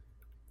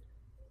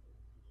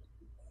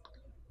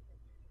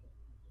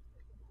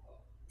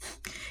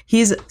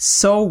 He's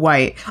so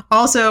white.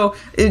 Also,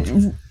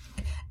 it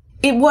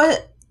was...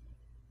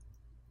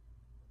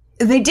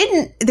 They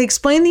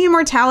explained the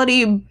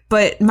immortality,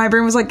 but my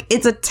brain was like,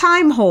 it's a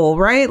time hole,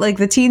 right? Like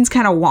the teens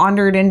kind of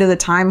wandered into the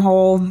time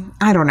hole.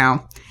 I don't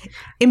know.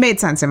 It made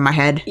sense in my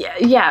head.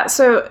 Yeah.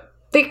 So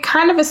they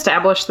kind of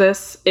established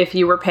this if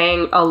you were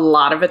paying a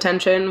lot of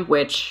attention,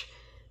 which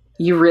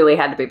you really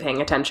had to be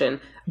paying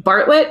attention.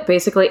 Bartlett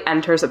basically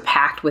enters a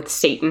pact with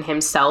Satan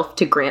himself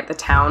to grant the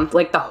town,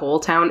 like the whole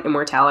town,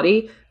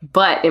 immortality.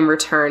 But in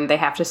return, they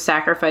have to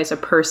sacrifice a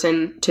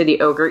person to the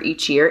ogre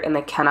each year, and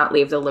they cannot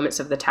leave the limits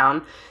of the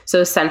town. So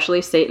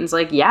essentially, Satan's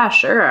like, yeah,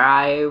 sure,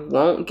 I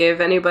won't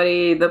give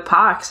anybody the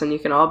pox, and you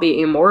can all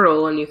be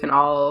immortal, and you can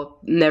all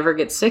never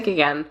get sick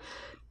again.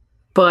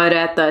 But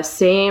at the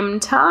same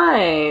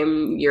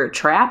time, you're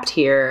trapped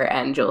here,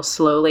 and you'll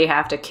slowly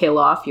have to kill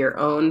off your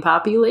own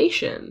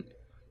population.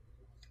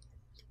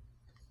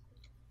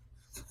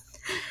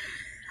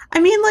 I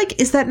mean, like,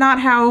 is that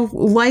not how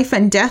life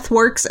and death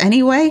works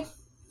anyway?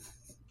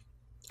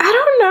 I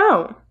don't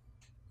know.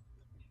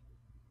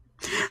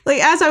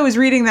 Like, as I was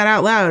reading that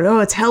out loud, oh,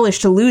 it's hellish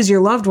to lose your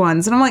loved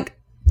ones. And I'm like,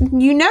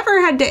 you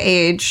never had to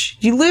age.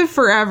 You live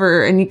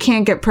forever and you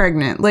can't get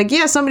pregnant. Like,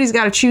 yeah, somebody's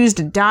got to choose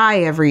to die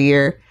every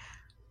year.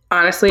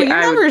 Honestly, but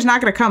your number is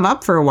not going to come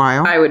up for a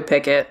while. I would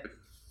pick it.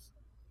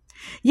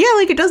 Yeah,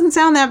 like, it doesn't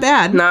sound that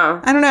bad.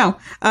 No. I don't know.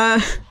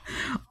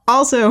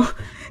 Also,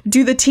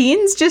 do the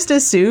teens just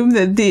assume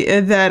that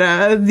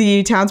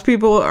the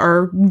townspeople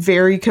are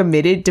very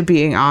committed to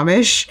being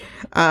Amish?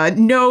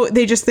 No,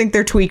 they just think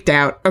they're tweaked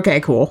out. Okay,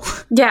 cool.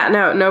 Yeah,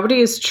 no, nobody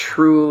is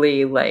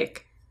truly,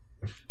 like,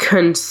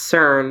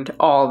 concerned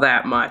all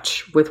that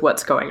much with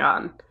what's going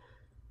on.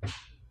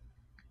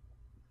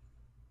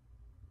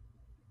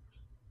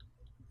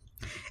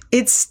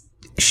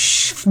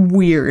 It's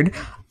weird.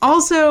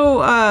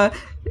 Also,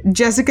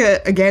 Jessica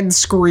again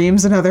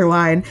screams another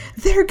line,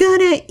 "They're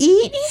gonna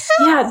eat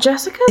you!" Yeah,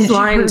 Jessica's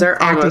lines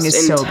are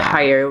almost so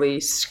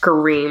entirely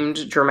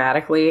screamed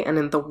dramatically and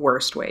in the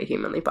worst way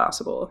humanly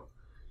possible.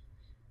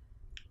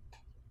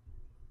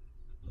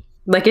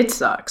 Like, it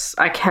sucks.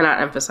 I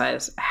cannot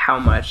emphasize how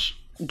much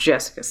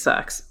Jessica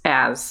sucks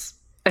as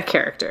a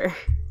character.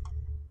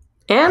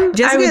 And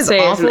Jessica I would say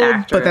awful, as an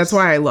actress. but that's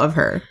why I love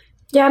her.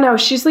 Yeah, no,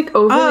 she's like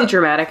overly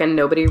dramatic and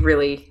nobody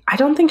really... I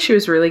don't think she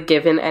was really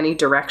given any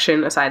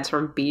direction aside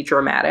from be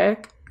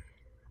dramatic.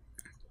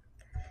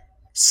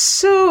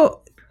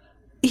 So,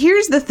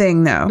 here's the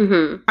thing, though.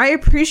 Mm-hmm. I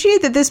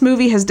appreciate that this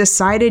movie has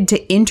decided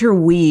to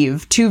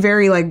interweave two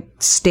very, like,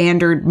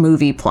 standard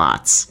movie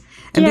plots.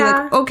 And be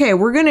like, okay,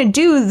 we're going to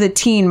do the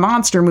teen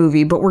monster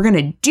movie, but we're going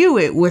to do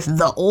it with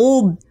the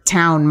old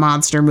town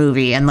monster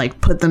movie and, like,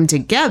 put them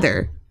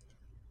together.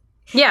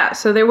 Yeah,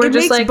 so they were it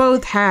just makes like...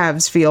 both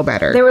halves feel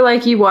better. They were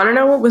like, you want to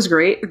know what was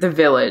great? The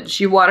Village.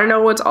 You want to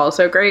know what's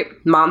also great?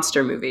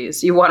 Monster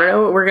movies. You want to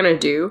know what we're going to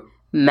do?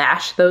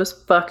 Mash those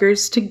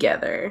fuckers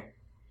together.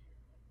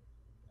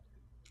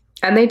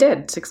 And they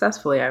did,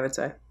 successfully, I would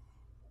say.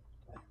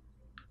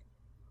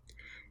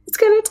 It's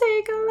gonna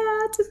take a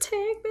lot to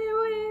take me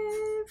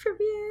away from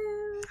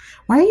you.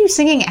 Why are you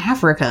singing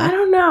Africa? I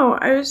don't know.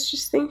 I was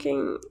just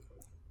thinking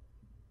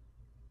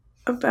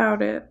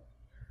about it.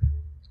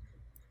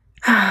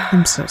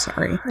 I'm so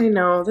sorry. I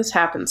know. This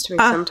happens to me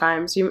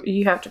sometimes.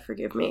 You have to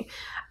forgive me.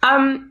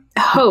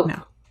 Hope.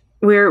 No.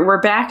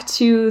 We're back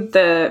to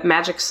the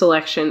magic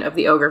selection of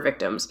the ogre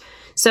victims.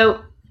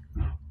 So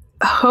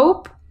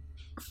Hope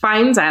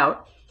finds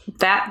out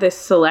that this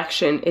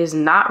selection is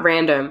not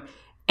random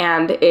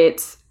and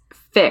it's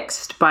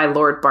fixed by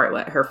Lord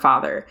Bartlett, her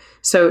father.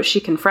 So she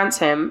confronts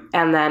him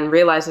and then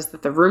realizes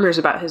that the rumors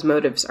about his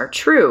motives are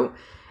true.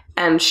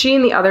 And she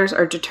and the others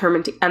are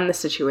determined to end the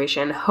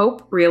situation.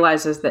 Hope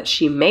realizes that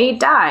she may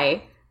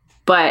die,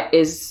 but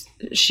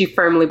she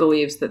firmly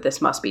believes that this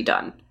must be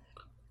done.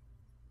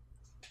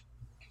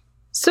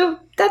 So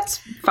that's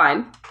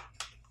fine.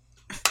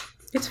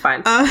 It's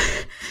fine.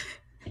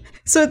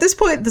 So at this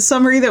point, the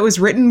summary that was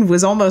written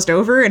was almost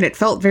over, and it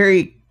felt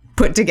very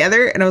put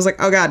together. And I was like,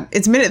 oh god,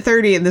 it's minute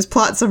 30, and this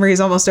plot summary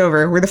is almost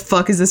over. Where the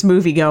fuck is this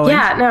movie going?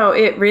 Yeah, no,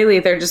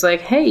 they're just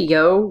like, hey,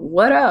 yo,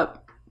 what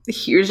up?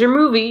 Here's your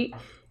movie.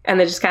 And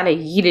they just kind of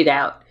yeet it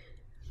out.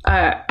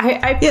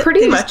 I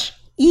pretty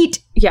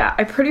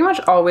much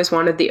always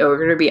wanted the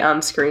ogre to be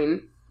on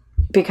screen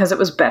because it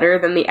was better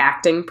than the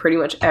acting pretty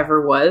much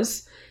ever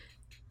was.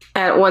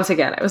 And once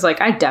again, I was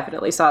like, I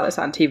definitely saw this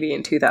on TV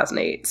in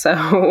 2008.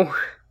 So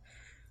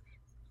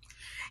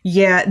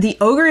yeah, the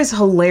ogre is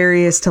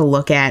hilarious to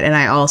look at, and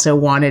I also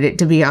wanted it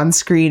to be on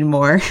screen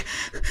more.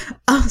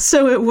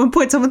 So at one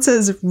point, someone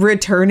says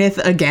 "returneth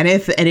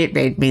againeth," and it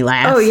made me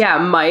laugh. Oh yeah,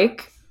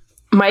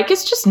 Mike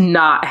is just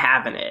not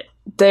having it.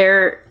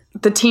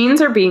 The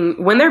teens are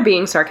when they're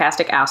being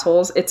sarcastic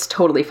assholes, it's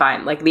totally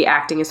fine. Like, the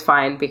acting is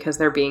fine because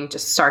they're being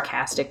just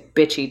sarcastic,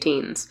 bitchy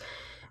teens.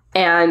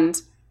 And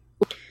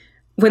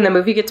when the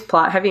movie gets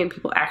plot heavy and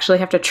people actually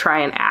have to try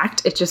and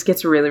act, it just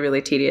gets really,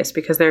 really tedious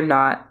because they're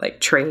not,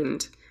 like,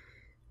 trained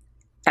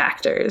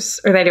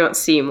actors. Or they don't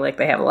seem like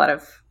they have a lot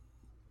of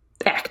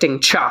acting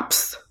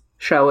chops,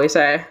 shall we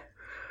say.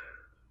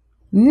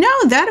 No,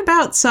 that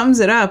about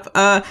sums it up.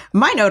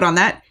 My note on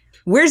that: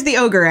 where's the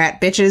ogre at,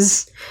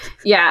 bitches?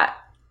 Yeah.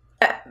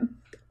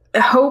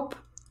 Hope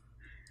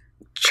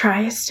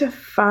tries to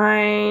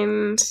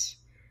find...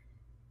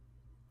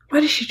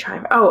 What is she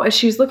trying... Oh,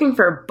 she's looking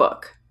for a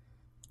book.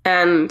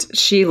 And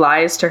she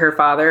lies to her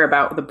father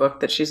about the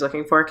book that she's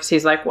looking for because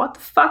he's like, what the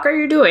fuck are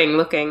you doing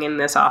looking in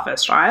this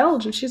office,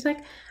 child? And she's like,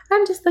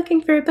 I'm just looking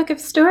for a book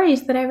of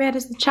stories that I read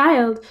as a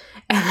child.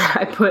 And then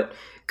I put,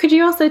 could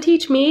you also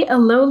teach me, a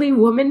lowly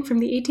woman from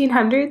the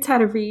 1800s, how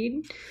to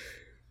read?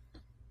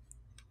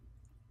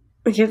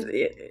 Because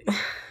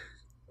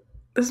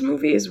this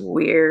movie is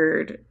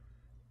weird.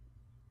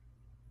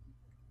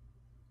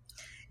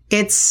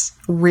 It's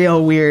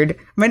real weird.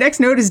 My next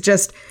note is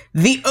just,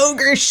 the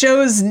ogre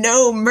shows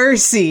no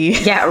mercy.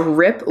 Yeah,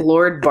 rip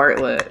Lord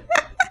Bartlett.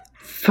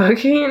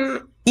 Fucking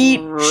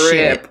Eat rip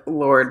shit.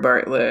 Lord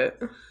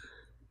Bartlett.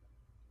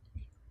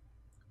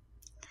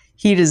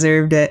 He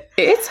deserved it.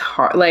 It's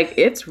hard. Like,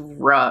 it's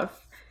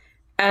rough.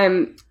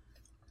 And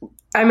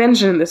I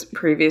mentioned this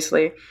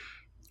previously.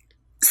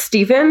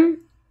 Stephen,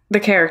 the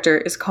character,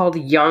 is called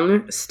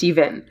Young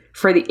Stephen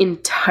for the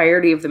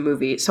entirety of the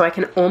movie. So I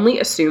can only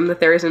assume that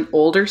there is an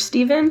older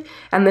Stephen,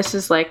 and this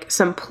is like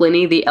some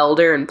Pliny the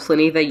Elder and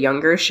Pliny the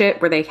Younger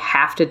shit where they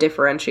have to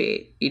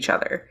differentiate each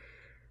other.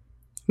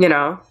 You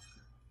know?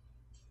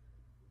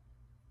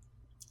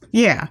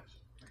 Yeah.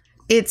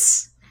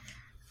 It's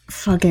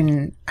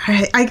fucking...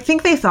 I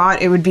think they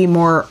thought it would be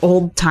more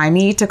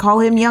old-timey to call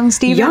him Young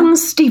Stephen. Young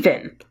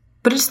Stephen.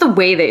 But it's the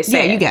way they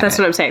say you it. get That's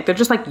it. what I'm saying. They're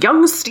just like,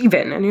 Young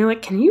Stephen. And you're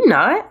like, can you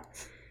not?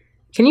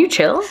 Can you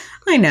chill?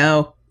 I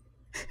know.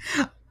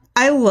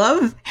 I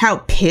love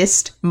how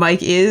pissed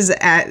Mike is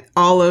at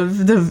all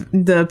of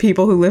the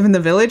people who live in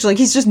the village. Like,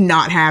 he's just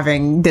not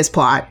having this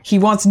plot. He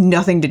wants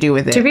nothing to do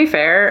with it. To be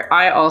fair,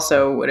 I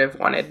also would have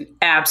wanted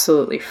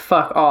absolutely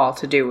fuck all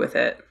to do with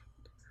it.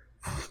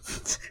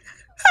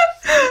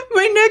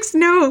 My next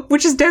note,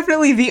 which is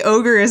definitely the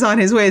ogre is on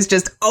his way, is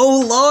just,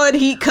 oh Lord,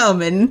 he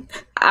coming.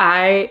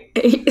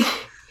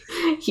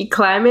 He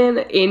climbing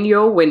in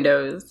your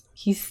windows.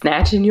 He's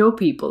snatching your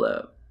people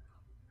up.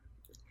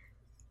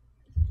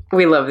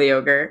 We love the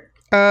ogre.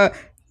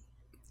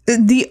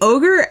 The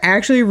ogre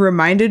actually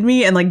reminded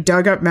me and like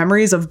dug up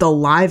memories of the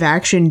live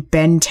action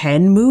Ben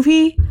 10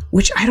 movie,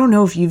 which I don't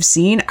know if you've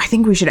seen. I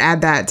think we should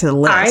add that to the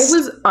list. I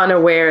was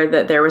unaware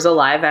that there was a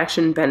live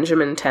action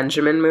Benjamin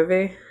Tenjamin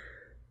movie.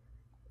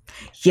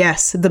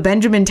 Yes, the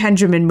Benjamin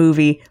Tenjamin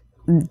movie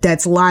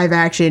that's live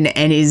action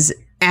and is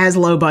as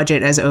low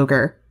budget as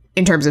Ogre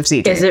in terms of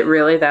CG. Is it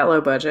really that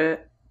low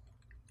budget?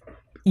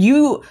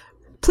 You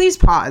please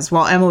pause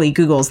while Emily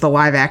Googles the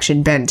live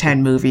action Ben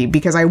 10 movie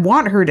because I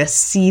want her to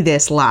see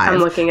this live. I'm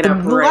looking it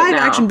up the right live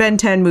now. action Ben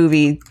 10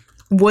 movie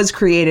was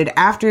created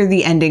after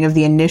the ending of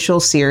the initial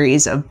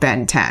series of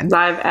Ben 10.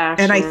 Live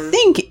action And I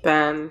think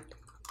Ben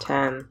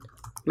 10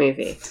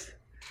 movie.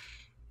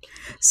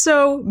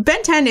 so.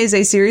 Ben 10 is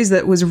a series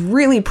that was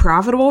really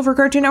profitable for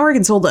Cartoon Network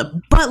and sold a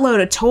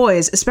buttload of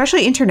toys,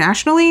 especially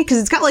internationally, because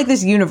it's got like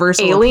this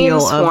universal Alien appeal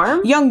Swarm?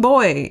 of young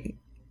boy.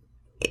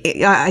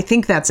 I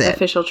think that's it.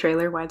 Official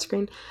trailer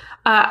widescreen.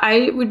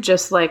 I would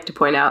just like to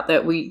point out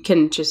that we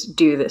can just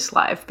do this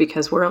live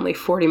because we're only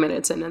 40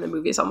 minutes in and the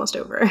movie's almost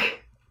over.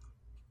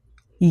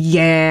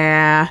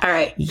 Yeah. All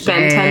right.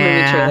 Ben 10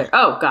 movie trailer.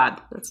 Oh, God.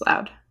 That's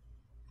loud.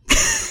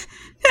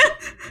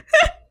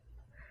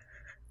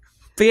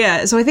 But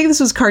yeah, so I think this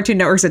was Cartoon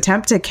Network's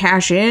attempt to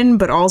cash in,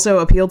 but also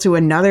appeal to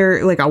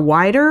another, like a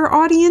wider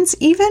audience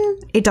even.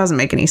 It doesn't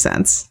make any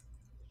sense.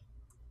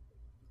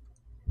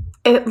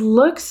 It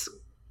looks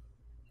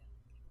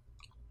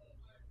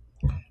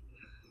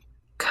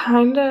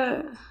kind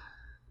of...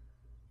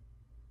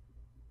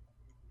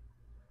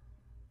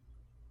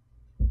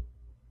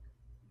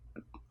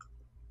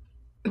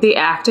 The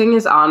acting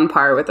is on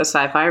par with a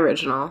sci-fi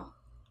original.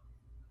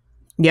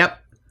 Yep.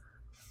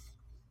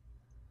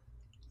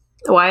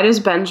 Why does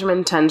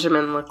Benjamin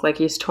Tenjamin look like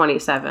he's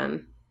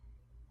 27?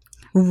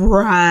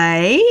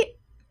 Right?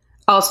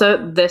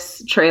 Also,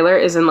 this trailer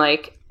is in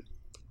like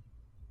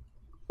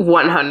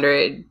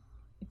 100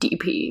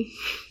 DP.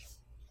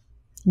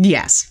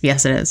 Yes.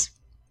 Yes, it is.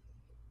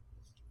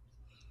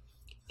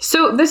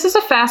 So this is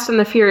a Fast and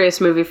the Furious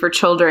movie for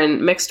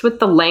children mixed with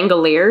the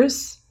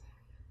Langoliers.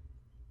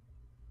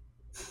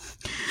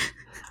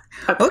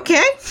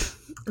 Okay.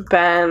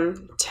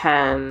 Ben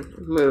 10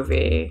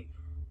 movie.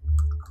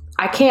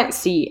 I can't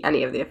see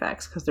any of the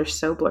effects because they're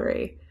so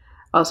blurry.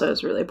 Also, I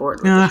was really bored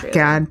with the Oh, trailer.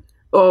 God.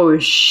 Oh,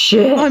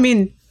 shit. Well, I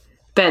mean,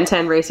 Ben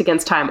 10 Race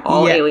Against Time,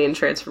 all Yeah. alien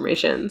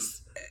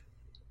transformations.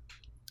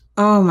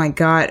 oh my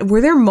God. Were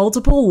there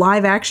multiple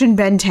live action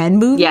Ben 10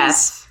 movies?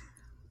 Yes.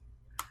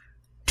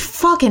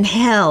 Fucking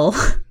hell.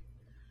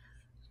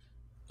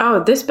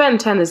 Oh, this Ben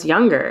 10 is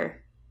younger.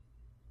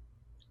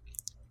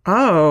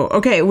 Oh,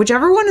 okay.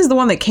 Whichever one is the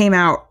one that came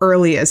out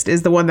earliest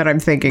is the one that I'm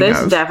thinking This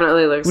of.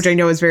 definitely looks... Which I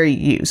know is very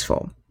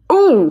useful.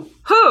 Oh,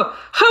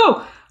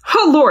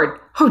 oh, Lord.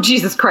 Oh,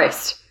 Jesus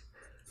Christ.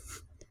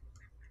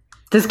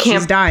 This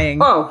can't... She's dying.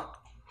 Oh.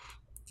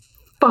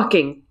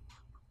 Fucking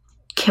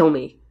kill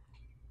me.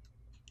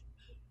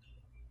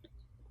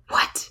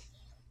 What?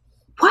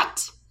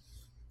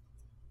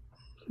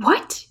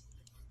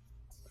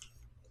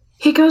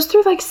 He goes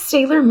through like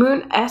Sailor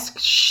Moon-esque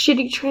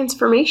shitty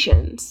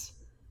transformations.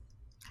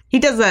 He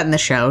does that in the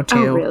show,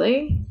 too. Oh,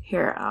 really?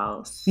 Here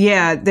else.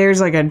 Yeah,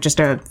 there's like just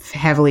a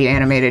heavily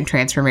animated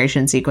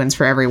transformation sequence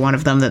for every one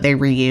of them that they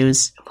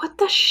reuse. What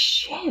the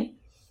shit?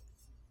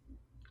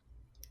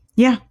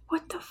 Yeah.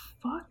 What the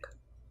fuck?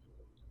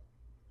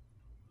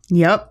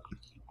 Yep.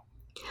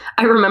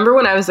 I remember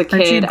when I was a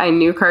kid, I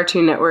knew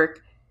Cartoon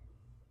Network.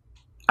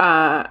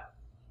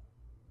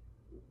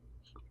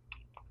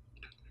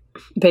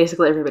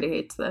 Basically, everybody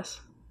hates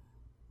this.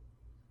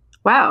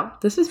 Wow,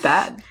 this is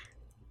bad.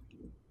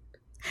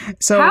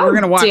 So we're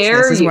going to watch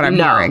this, is what I'm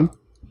hearing.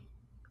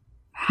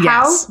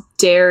 How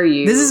dare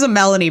you? This is a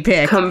Melanie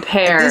pick.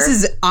 Compare. This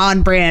is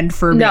on brand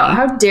for me. No,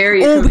 how dare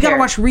you compare. We gotta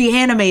watch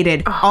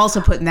Reanimated. Oh.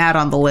 Also putting that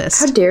on the list.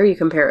 How dare you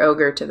compare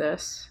Ogre to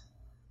this?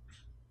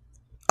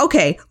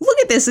 Okay, look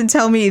at this and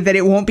tell me that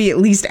it won't be at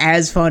least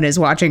as fun as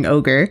watching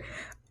Ogre.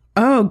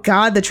 Oh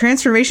god, the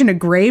transformation to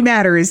gray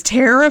matter is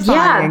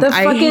terrifying. Yeah,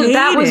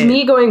 that was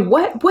me going,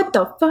 what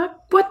the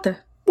fuck?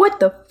 What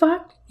the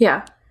fuck?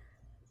 Yeah.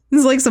 This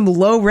is like some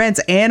low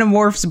rent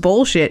Animorphs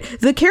bullshit.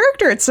 The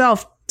character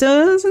itself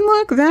doesn't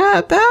look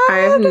that bad.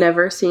 I have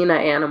never seen an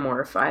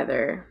Animorph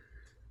either.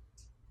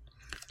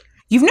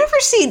 You've never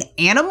seen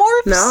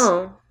Animorphs?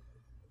 No.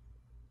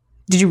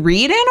 Did you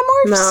read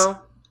Animorphs? No.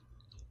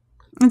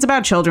 It's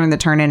about children that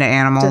turn into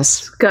animals.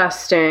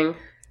 Disgusting.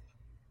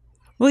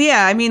 Well,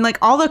 yeah, I mean, like,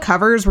 all the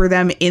covers were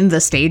them in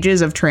the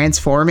stages of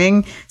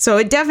transforming, so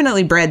it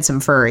definitely bred some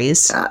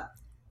furries.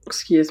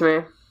 Excuse me.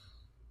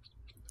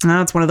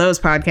 Oh, it's one of those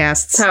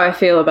podcasts. That's how I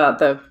feel about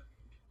the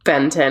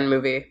Ben 10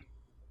 movie.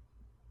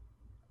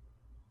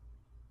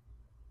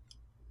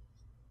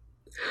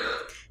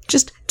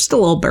 Just a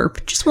little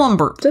burp. Just one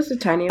burp. Just a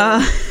tiny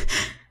one.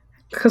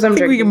 Because I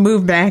think we can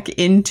move back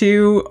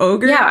into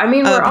Ogre. Yeah, I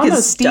mean, we're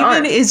almost Steven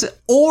done. is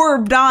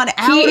orbed on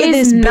out he of this bitch. He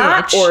is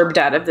not orbed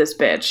out of this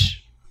bitch.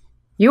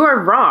 You are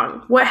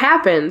wrong. What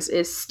happens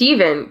is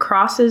Steven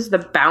crosses the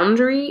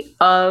boundary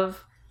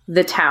of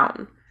the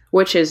town,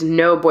 which is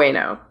no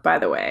bueno, by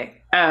the way.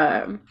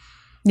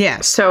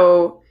 Yeah.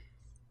 So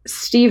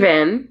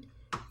Steven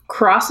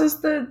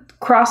crosses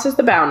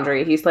the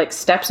boundary. He's like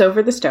steps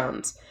over the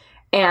stones,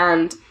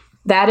 and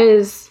that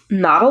is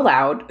not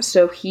allowed.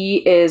 So he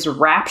is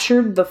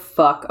raptured the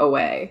fuck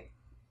away.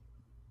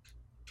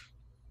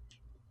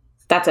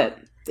 That's it.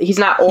 He's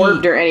not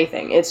orbed or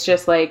anything. It's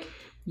just like,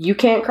 you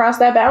can't cross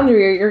that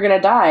boundary or you're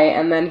gonna die.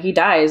 And then he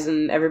dies,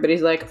 and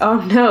everybody's like,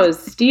 oh no,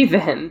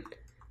 Steven.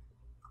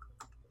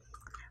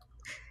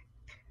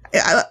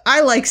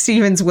 I like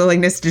Steven's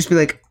willingness to just be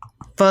like,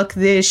 fuck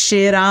this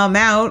shit, I'm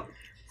out.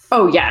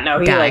 Oh yeah, no,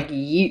 he like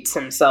yeets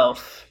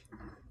himself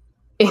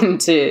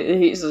into,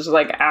 he's just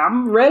like,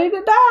 I'm ready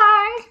to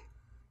die.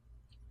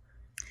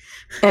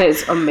 And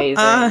it's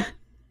amazing.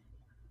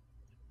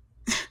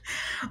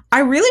 I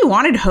really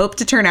wanted Hope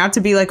to turn out to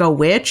be like a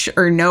witch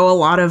or know a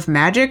lot of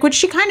magic, which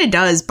she kind of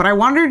does, but I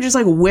wanted her to just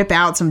like whip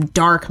out some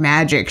dark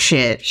magic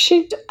shit.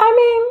 I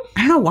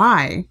don't know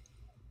why.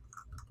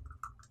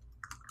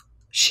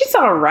 She's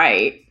all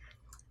right.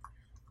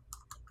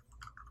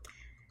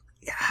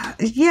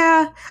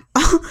 Yeah.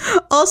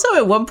 Also,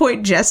 at one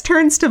point, Jess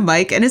turns to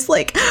Mike and is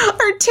like,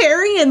 are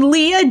Terry and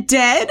Leah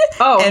dead?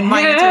 Oh, and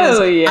Mike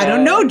hell yeah. I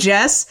don't know,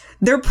 Jess.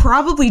 They're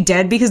probably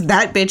dead because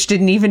that bitch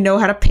didn't even know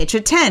how to pitch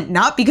a tent,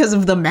 not because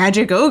of the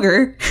magic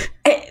ogre.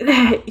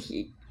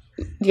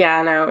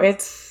 Yeah, no,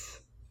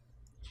 it's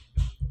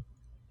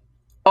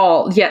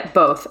all,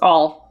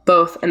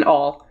 both and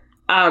all.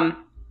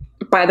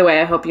 By the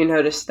way, I hope you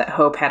noticed that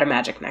Hope had a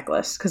magic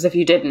necklace, because if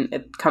you didn't,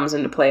 it comes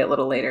into play a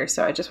little later,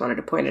 so I just wanted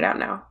to point it out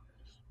now.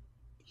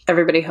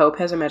 Everybody, Hope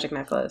has a magic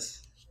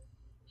necklace.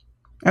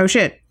 Oh,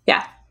 shit.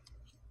 Yeah.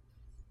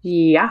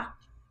 Yeah.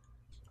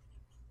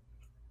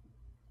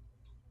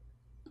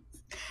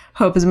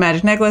 Hope is a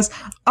magic necklace.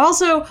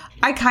 Also,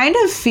 I kind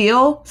of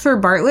feel for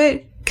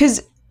Bartlett,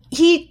 because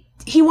he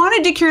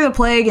wanted to cure the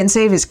plague and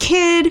save his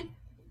kid.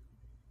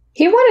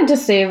 He wanted to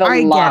save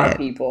a lot of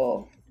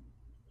people.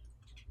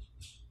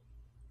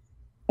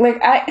 Like,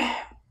 I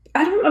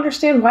don't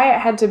understand why it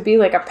had to be,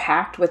 like, a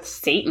pact with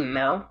Satan,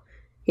 though.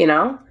 You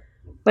know?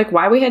 Like,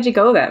 why we had to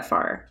go that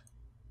far.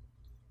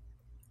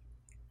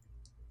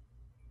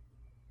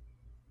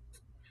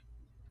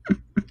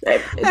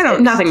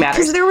 Nothing matters.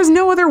 Because there was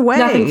no other way.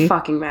 Nothing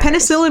fucking matters.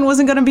 Penicillin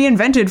wasn't going to be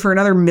invented for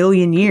another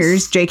million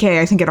years. JK,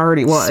 I think it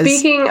already was.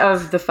 Speaking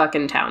of the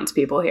fucking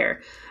townspeople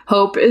here,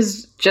 Hope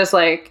is just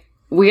like,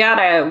 we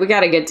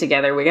gotta get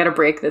together. We gotta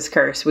break this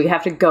curse. We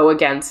have to go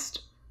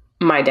against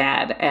my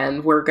dad,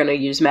 and we're gonna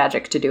use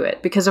magic to do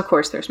it, because of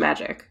course there's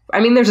magic. I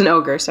mean, there's an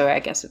ogre, so I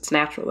guess it's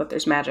natural that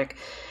there's magic.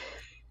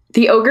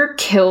 The ogre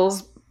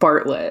kills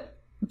Bartlett,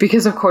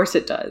 because of course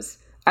it does.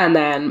 And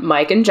then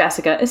Mike and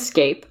Jessica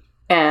escape,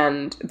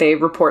 and they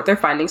report their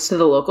findings to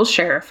the local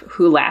sheriff,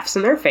 who laughs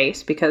in their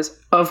face, because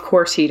of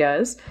course he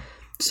does.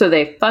 So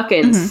they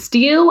fucking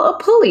steal a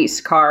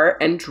police car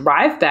and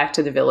drive back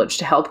to the village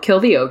to help kill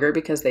the ogre,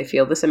 because they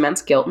feel this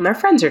immense guilt and their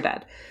friends are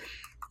dead.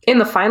 In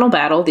the final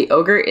battle, the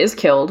ogre is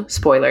killed,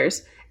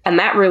 spoilers, and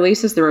that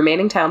releases the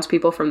remaining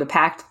townspeople from the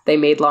pact they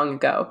made long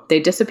ago. They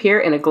disappear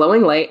in a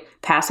glowing light,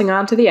 passing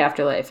on to the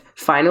afterlife,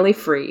 finally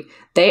free.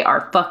 They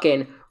are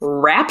fucking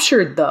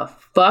raptured the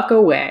fuck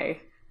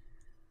away.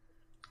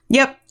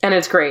 Yep. And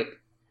it's great.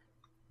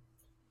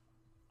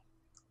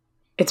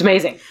 It's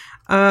amazing.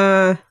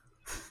 But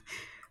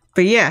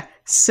yeah,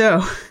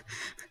 so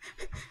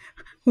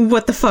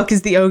what the fuck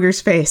is the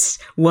ogre's face?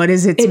 What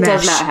is its mesh? It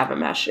does not have a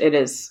mesh. It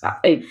is...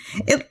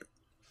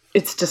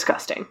 it's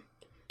disgusting.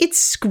 It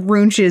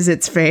scrunches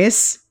its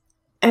face.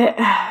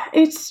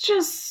 It's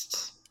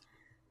just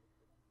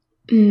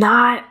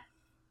not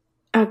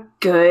a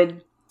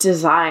good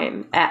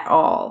design at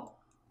all.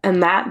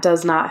 And that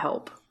does not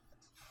help.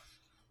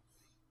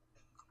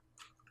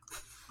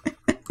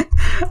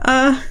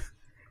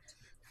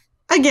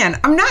 Again,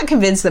 I'm not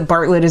convinced that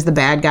Bartlett is the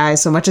bad guy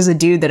so much as a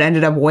dude that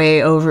ended up way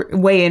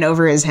in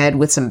over his head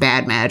with some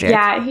bad magic.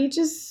 Yeah,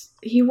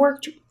 he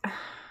worked...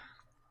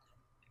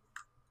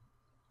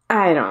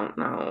 I don't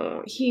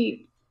know.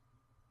 He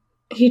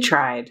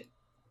tried.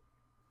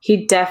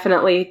 He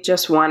definitely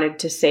just wanted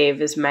to save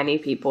as many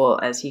people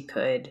as he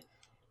could.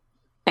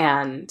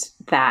 And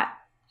that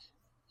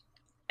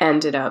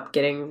ended up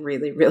getting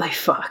really, really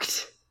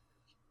fucked.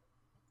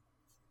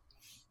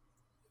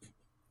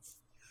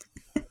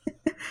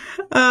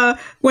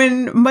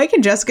 When Mike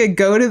and Jessica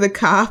go to the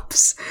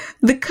cops,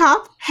 the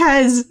cop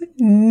has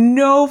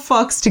no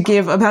fucks to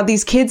give about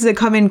these kids that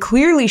come in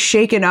clearly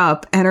shaken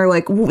up and are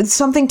like,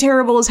 something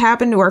terrible has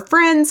happened to our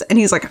friends. And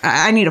he's like,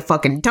 I need a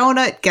fucking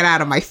donut. Get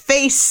out of my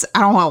face.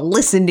 I don't want to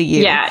listen to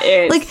you.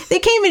 Yeah. Like, they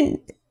came in.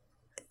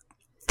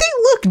 They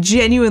look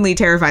genuinely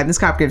terrified. And this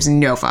cop gives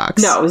no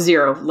fucks. No,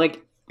 zero.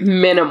 Like,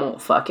 minimal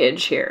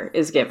fuckage here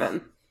is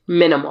given.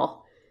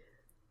 Minimal.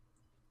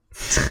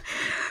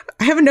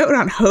 I have a note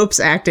on Hope's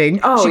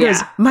acting. Oh, she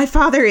goes, my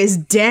father is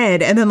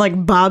dead, and then,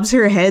 like, bobs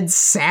her head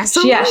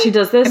sassily. Yeah, she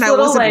does this and little,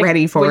 I wasn't like,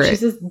 ready for when it. she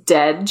says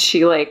dead,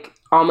 she, like,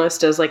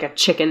 almost does, like, a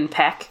chicken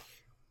peck.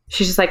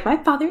 She's just like, my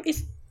father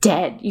is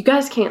dead. You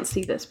guys can't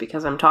see this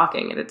because I'm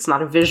talking, and it's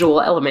not a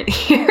visual element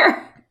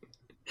here.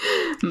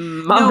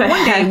 One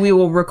day we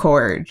will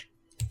record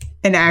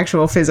an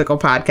actual physical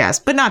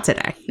podcast, but not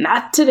today.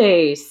 Not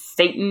today,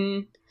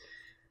 Satan.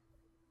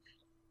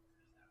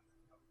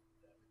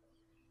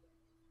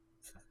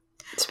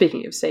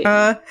 Speaking of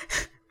Satan.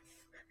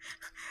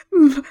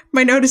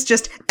 My note is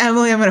just,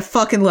 Emily, I'm going to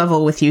fucking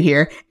level with you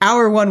here.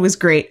 Hour 1 was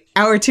great.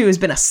 Hour 2 has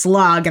been a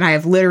slog, and I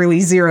have literally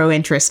zero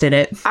interest in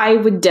it. I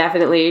would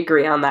definitely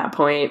agree on that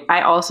point.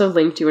 I also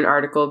linked you an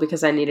article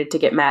because I needed to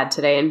get mad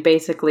today, and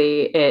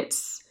basically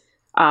it's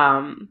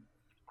the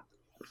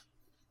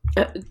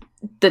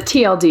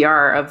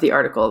TLDR of the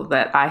article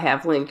that I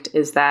have linked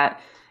is that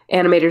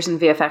animators and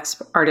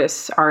VFX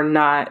artists are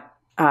not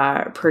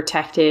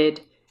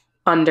protected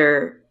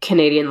under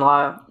Canadian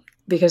law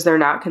because they're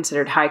not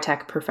considered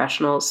high-tech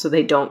professionals, so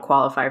they don't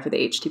qualify for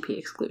the HTP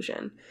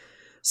exclusion.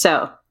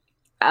 So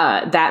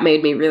that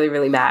made me really,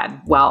 really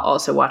mad while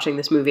also watching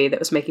this movie that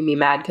was making me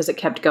mad because it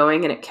kept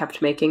going and it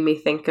kept making me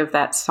think of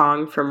that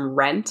song from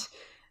Rent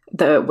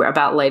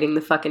about lighting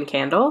the fucking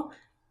candle.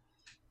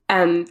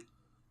 And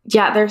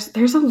yeah,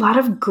 there's a lot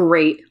of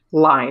great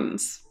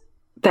lines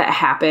that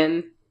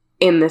happen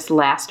in this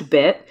last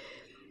bit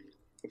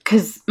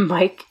because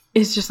Mike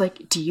is just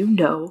like, do you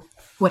know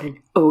what an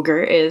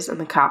ogre is? And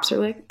the cops are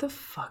like, the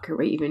fuck are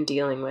we even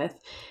dealing with?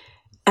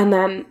 And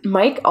then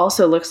Mike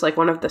also looks like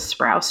one of the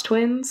Sprouse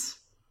twins,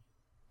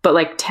 but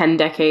like 10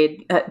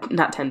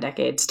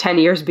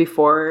 years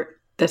before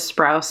the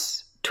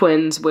Sprouse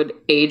twins would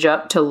age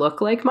up to look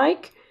like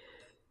Mike.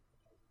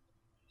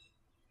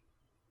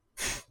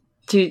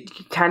 Do you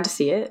kind of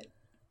see it?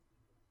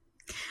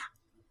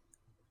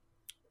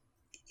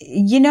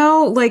 You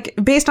know, like,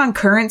 based on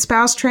current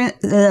spouse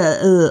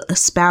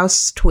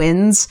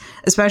twins,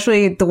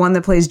 especially the one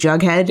that plays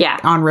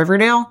Jughead on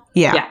Riverdale.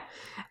 Yeah.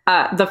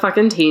 The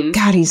fucking teens.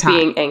 God, he's hot.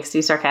 Being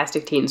angsty,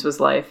 sarcastic teens was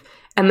life.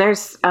 And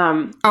there's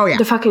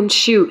the fucking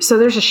shoe. So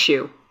there's a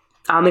shoe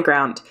on the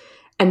ground.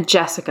 And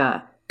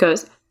Jessica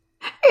goes,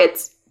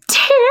 it's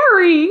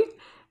Terry.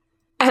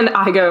 And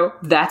I go,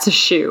 that's a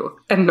shoe.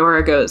 And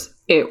Nora goes,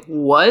 it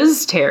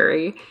was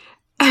Terry.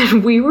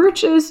 And we were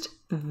just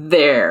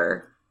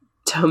there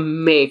to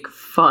make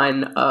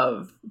fun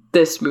of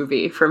this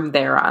movie from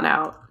there on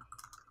out.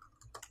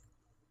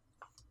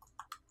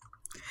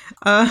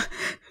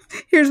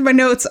 Here's my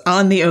notes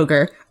on the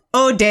ogre.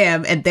 Oh,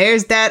 damn, and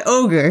there's that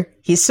ogre.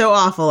 He's so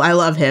awful, I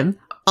love him.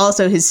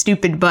 Also, his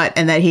stupid butt,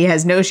 and that he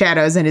has no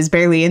shadows and is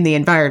barely in the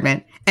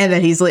environment, and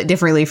that he's lit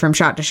differently from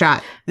shot to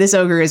shot. This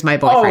ogre is my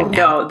boyfriend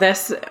now.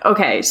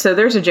 Okay, so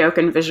there's a joke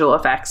in visual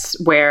effects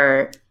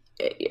where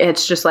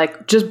it's just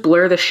like, just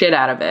blur the shit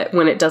out of it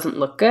when it doesn't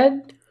look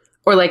good.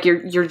 Or like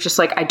you're just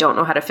like, I don't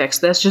know how to fix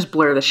this, just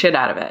blur the shit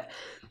out of it.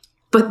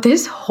 But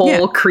this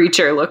whole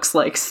creature looks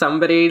like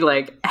somebody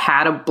like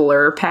had a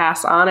blur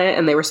pass on it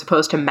and they were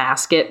supposed to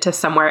mask it to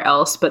somewhere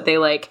else, but they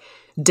like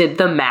did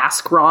the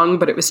mask wrong,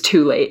 but it was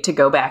too late to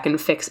go back and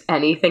fix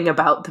anything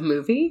about the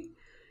movie.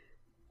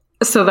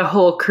 So the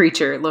whole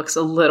creature looks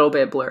a little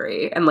bit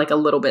blurry and like a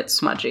little bit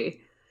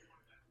smudgy.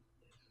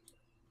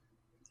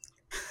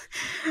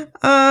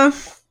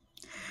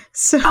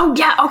 So Oh,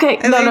 yeah. Okay.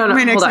 No.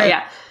 Hold on.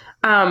 Yeah.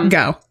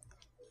 Go.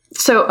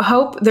 So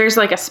Hope, there's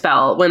like a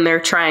spell when they're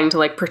trying to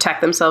like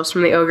protect themselves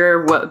from the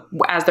ogre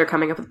as they're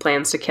coming up with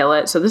plans to kill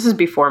it. So this is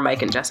before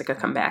Mike and Jessica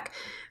come back.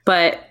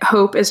 But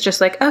Hope is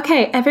just like,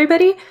 okay,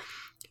 everybody,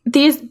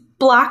 these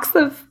blocks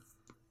of,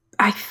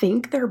 I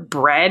think they're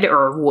bread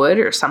or wood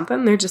or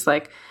something. They're just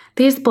like,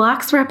 these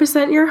blocks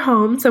represent your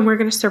homes, and we're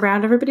going to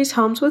surround everybody's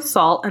homes with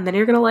salt, and then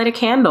you're going to light a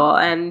candle,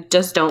 and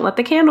just don't let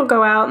the candle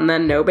go out, and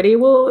then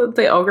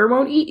the ogre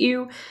won't eat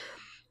you.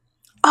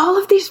 All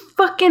of these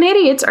fucking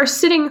idiots are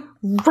sitting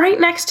right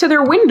next to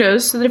their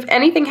windows so that if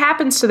anything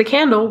happens to the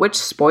candle, which,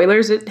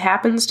 spoilers, it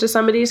happens to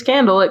somebody's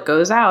candle, it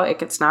goes out, it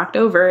gets knocked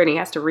over, and he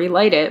has to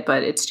relight it,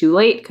 but it's too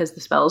late because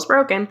the spell is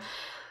broken.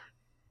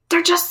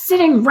 They're just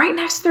sitting right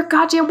next to their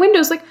goddamn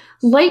windows. Like,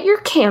 light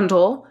your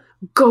candle,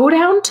 go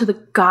down to the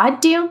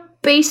goddamn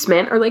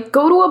basement, or like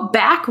go to a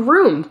back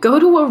room. Go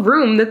to a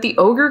room that the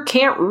ogre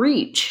can't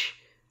reach.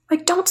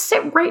 Like, don't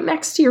sit right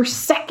next to your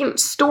second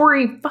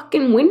story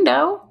fucking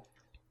window.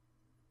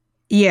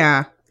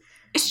 Yeah.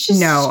 It's just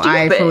no, stupid.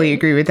 I fully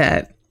agree with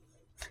that.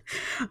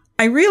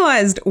 I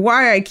realized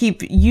why I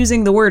keep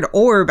using the word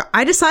orb.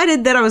 I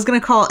decided that I was going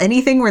to call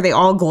anything where they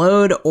all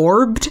glowed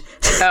orbed.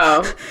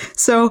 Oh.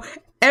 So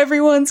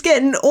everyone's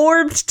getting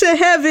orbed to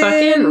heaven.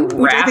 Fucking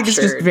which I think is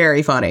just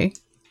very funny.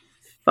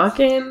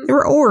 Fucking they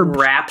were orbed.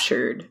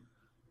 Raptured.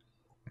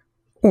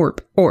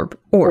 Orb.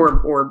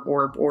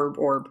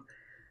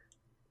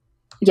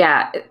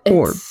 Yeah,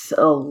 it's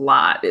a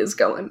lot is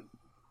going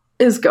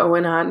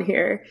on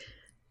here.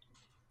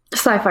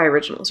 Sci-fi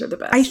originals are the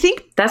best. I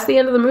think that's the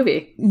end of the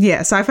movie. Yeah,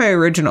 sci-fi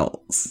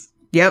originals.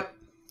 Yep.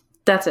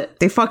 That's it.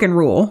 They fucking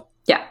rule.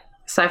 Yeah,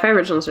 sci-fi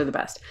originals are the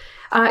best.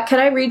 Can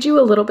I read you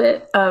a little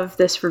bit of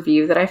this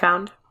review that I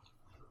found?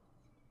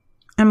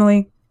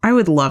 Emily, I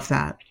would love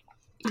that.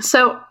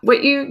 So,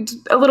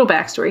 a little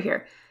backstory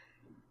here.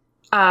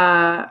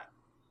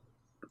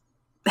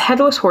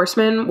 Headless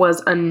Horseman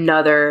was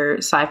another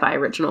sci-fi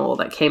original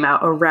that came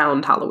out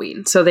around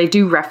Halloween, so they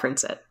do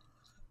reference it.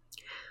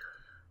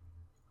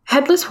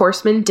 Headless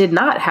Horseman did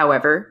not,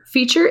 however,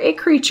 feature a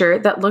creature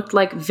that looked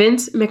like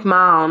Vince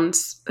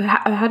McMahon's...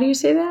 How do you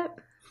say that?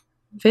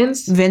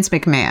 Vince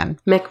McMahon.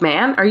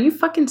 McMahon? Are you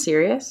fucking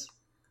serious?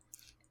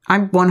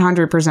 I'm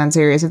 100%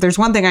 serious. If there's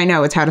one thing I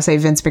know, it's how to say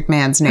Vince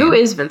McMahon's name. Who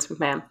is Vince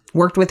McMahon?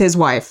 Worked with his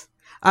wife.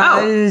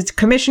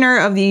 Commissioner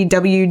of the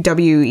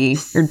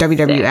WWE or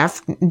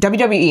WWF.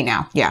 WWE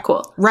now. Yeah.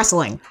 Cool.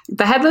 Wrestling.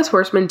 The Headless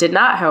Horseman did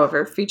not,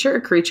 however, feature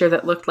a creature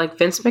that looked like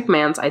Vince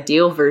McMahon's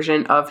ideal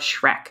version of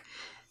Shrek.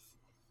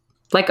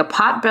 Like a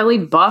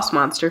pot-bellied boss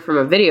monster from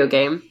a video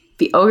game,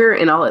 the ogre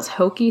in all its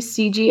hokey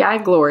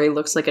CGI glory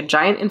looks like a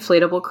giant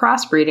inflatable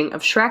crossbreeding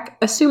of Shrek,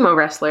 a sumo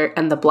wrestler,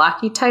 and the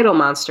blocky title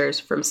monsters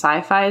from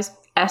sci-fi's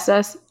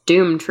SS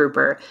Doom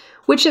Trooper,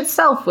 which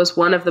itself was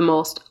one of the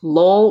most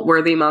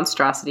lol-worthy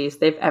monstrosities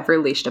they've ever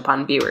leashed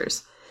upon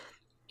viewers.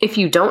 If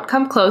you don't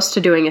come close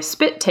to doing a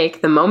spit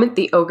take the moment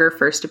the ogre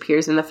first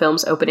appears in the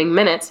film's opening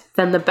minutes,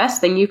 then the best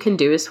thing you can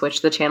do is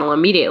switch the channel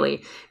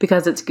immediately,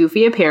 because its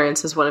goofy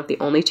appearance is one of the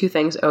only two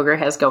things Ogre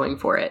has going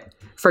for it.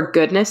 For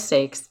goodness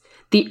sakes,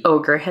 the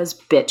ogre has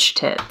bitch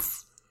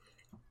tits.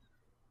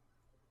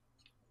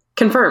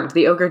 Confirmed,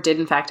 the ogre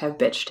did in fact have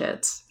bitch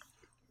tits.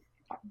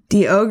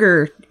 The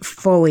ogre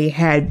fully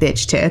had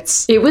bitch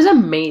tits. It was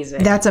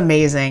amazing. That's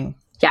amazing.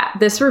 Yeah,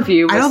 this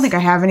review I don't think I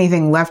have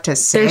anything left to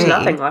say. There's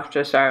nothing left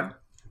to say.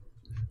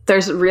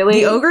 There's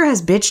really... The ogre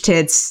has bitch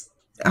tits.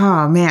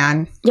 Oh,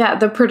 man. Yeah,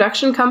 the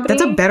production company...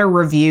 That's a better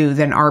review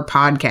than our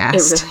podcast.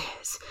 It really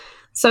is.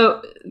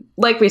 So,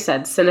 like we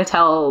said,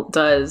 Cinetel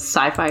does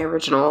sci-fi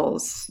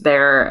originals.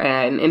 They're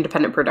an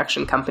independent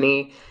production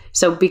company.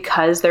 So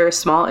because they're a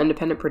small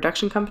independent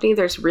production company,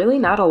 there's really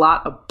not a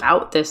lot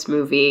about this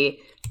movie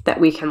that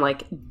we can,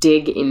 like,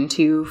 dig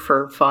into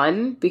for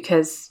fun,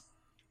 because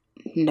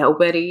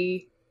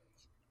nobody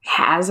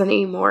has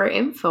any more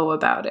info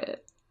about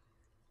it.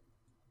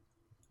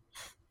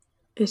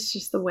 It's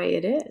just the way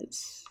it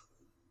is.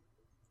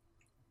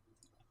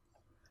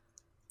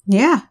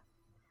 Yeah.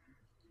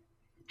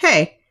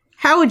 Hey,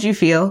 how would you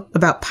feel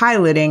about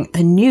piloting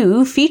a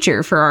new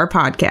feature for our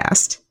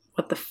podcast?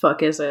 What the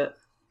fuck is it?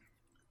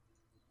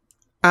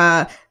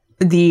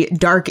 The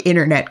Dark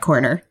Internet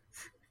Corner.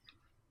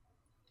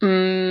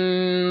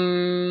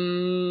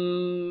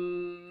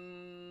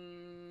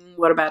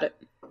 What about it?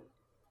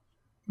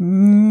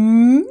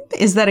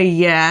 Is that a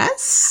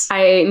yes?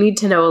 I need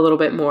to know a little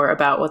bit more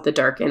about what the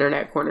Dark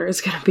Internet Corner is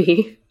going to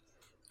be.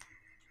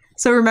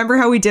 So remember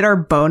how we did our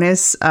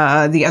bonus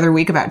the other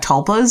week about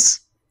tulpas?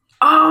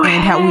 Oh,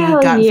 and how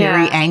we got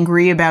very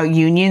angry about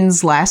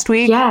unions last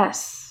week?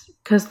 Yes,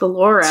 because the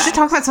Laura. Let's just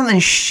talk about something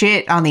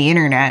shit on the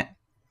internet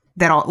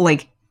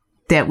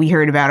that we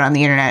heard about on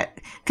the internet.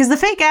 Because the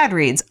fake ad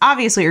reads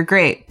obviously are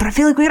great, but I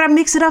feel like we gotta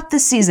mix it up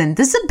this season.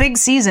 This is a big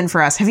season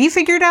for us. Have you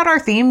figured out our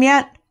theme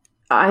yet?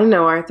 I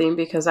know our theme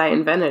because I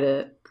invented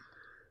it.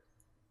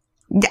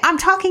 I'm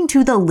talking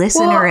to the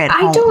listener at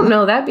home. I don't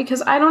know that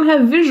because I don't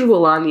have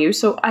visual on you.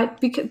 So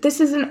because this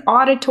is an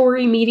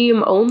auditory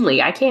medium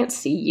only. I can't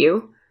see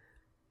you.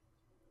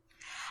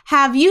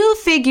 Have you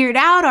figured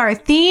out our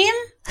theme?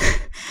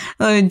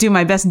 I'm do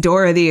my best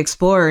Dora the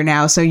Explorer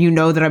now so you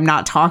know that I'm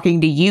not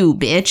talking to you,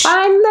 bitch.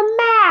 Find the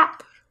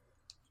map.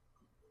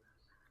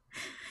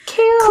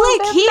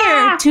 Click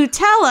here to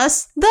tell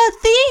us the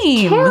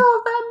theme. Kill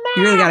the map.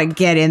 You really gotta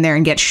get in there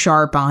and get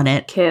sharp on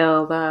it.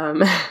 Kill the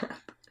map.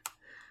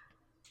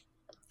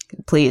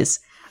 Please.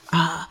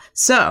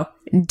 So,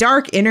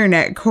 Dark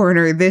Internet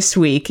Corner this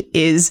week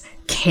is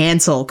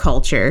cancel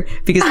culture,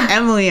 because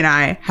Emily and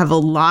I have a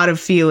lot of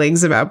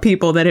feelings about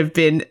people that have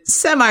been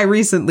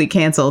semi-recently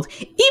canceled,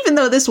 even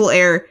though this will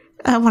air,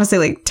 I want to say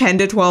like 10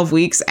 to 12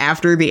 weeks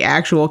after the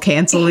actual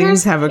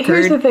cancelings have occurred.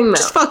 Here's the thing, though.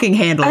 Just fucking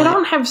handle it. I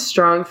don't have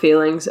strong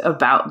feelings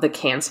about the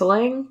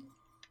canceling.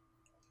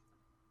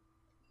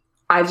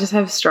 I just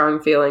have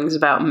strong feelings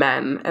about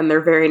men, and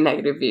they're very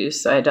negative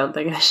views, so I don't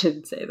think I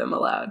should say them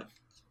aloud.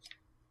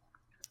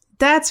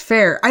 That's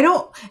fair.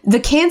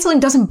 The canceling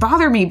doesn't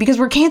bother me because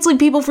we're canceling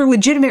people for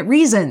legitimate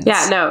reasons.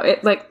 Yeah, no,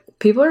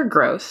 people are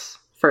gross,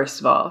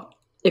 first of all.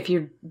 If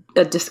you're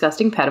a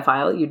disgusting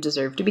pedophile, you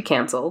deserve to be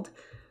canceled.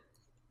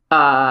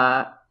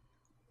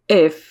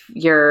 If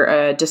you're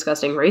a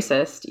disgusting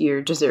racist,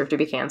 you deserve to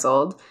be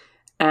canceled.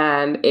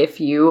 And if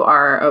you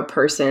are a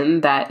person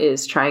that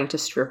is trying to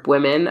strip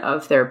women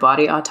of their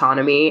body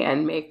autonomy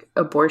and make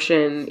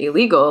abortion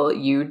illegal,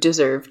 you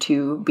deserve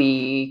to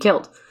be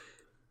killed.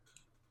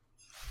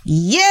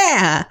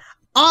 Yeah,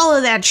 all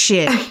of that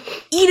shit.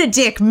 Eat a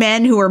dick,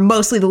 men who are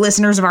mostly the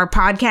listeners of our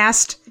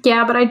podcast.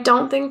 Yeah, but I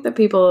don't think that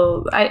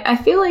people... I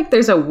feel like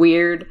there's a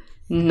weird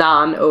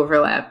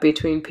non-overlap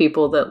between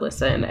people that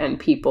listen and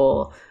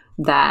people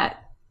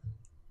that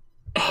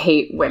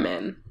hate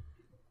women.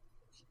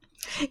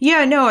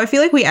 Yeah, no, I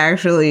feel like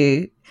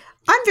I'm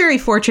very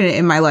fortunate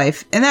in my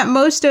life, and that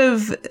most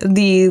of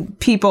the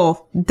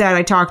people that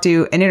I talk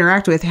to and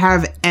interact with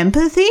have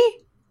empathy.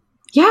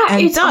 Yeah,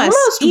 and it's thus,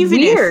 almost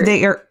even weird. If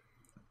they are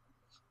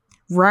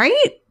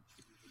right,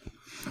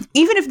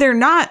 even if they're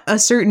not a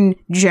certain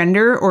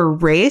gender or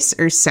race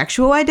or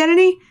sexual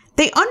identity,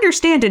 they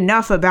understand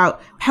enough about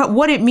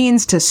what it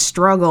means to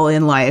struggle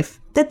in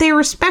life that they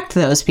respect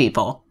those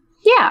people.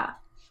 Yeah,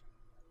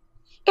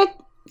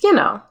 you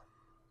know.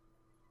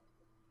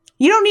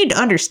 You don't need to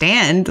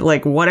understand,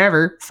 like,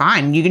 whatever.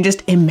 Fine, you can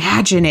just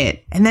imagine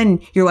it, and then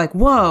you're like,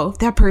 "Whoa,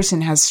 that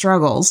person has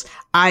struggles.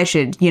 I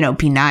should,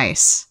 be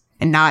nice."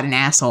 And not an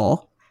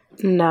asshole.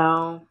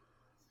 No.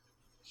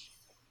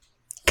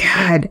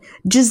 God,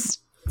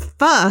 just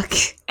fuck.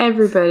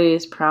 Everybody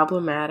is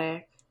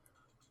problematic.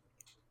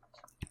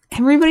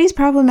 Everybody's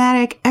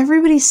problematic.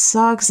 Everybody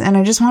sucks. And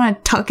I just want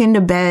to tuck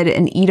into bed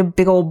and eat a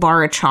big old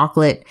bar of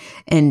chocolate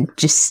and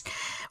just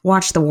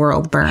watch the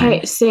world burn.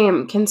 Hey,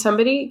 Sam, can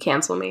somebody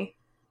cancel me?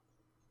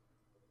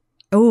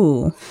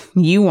 Ooh,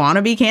 you want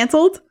to be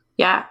canceled?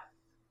 Yeah.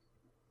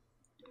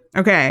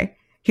 Okay,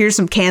 here's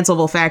some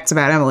cancelable facts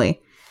about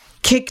Emily.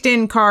 Kicked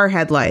in car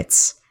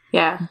headlights.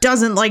 Yeah.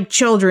 Doesn't like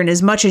children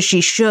as much as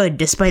she should,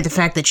 despite the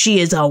fact that she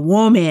is a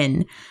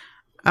woman.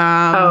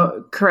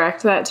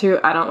 Correct that too.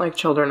 I don't like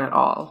children at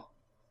all.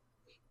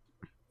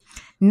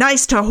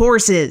 Nice to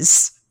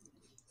horses.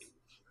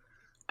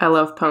 I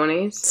love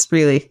ponies. It's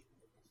really...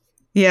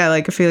 Yeah,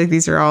 I feel like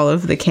these are all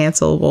of the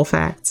cancelable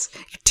facts.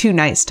 You're too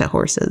nice to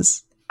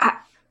horses.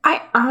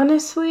 I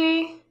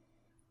honestly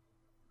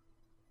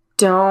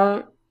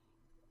don't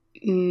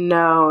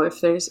know if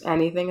there's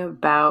anything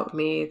about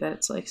me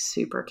that's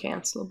super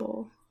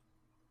cancelable.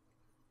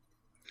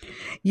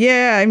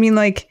 Yeah, I mean,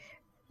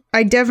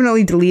 I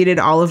definitely deleted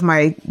all of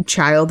my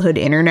childhood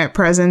internet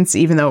presence,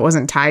 even though it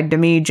wasn't tied to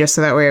me, just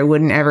so that way I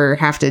wouldn't ever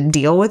have to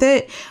deal with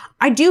it.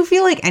 I do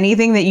feel like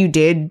anything that you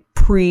did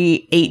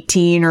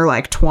pre-18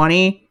 or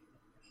 20,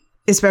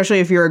 especially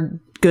if you're a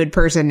good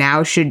person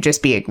now, should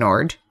just be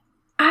ignored.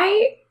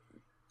 I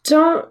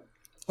don't...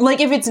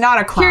 if it's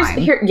not a crime.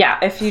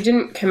 If you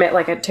didn't commit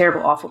a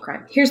terrible, awful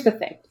crime. Here's the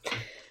thing.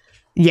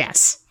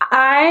 Yes.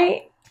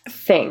 I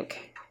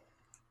think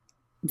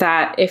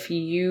that if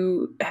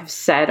you have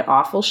said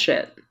awful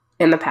shit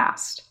in the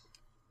past,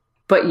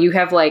 but you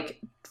have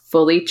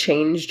fully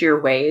changed your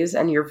ways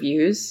and your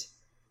views,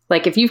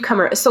 if you've come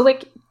around, so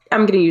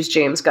I'm going to use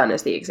James Gunn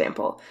as the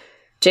example.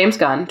 James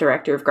Gunn,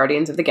 director of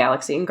Guardians of the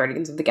Galaxy and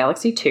Guardians of the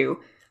Galaxy 2,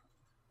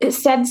 it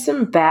said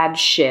some bad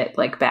shit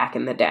back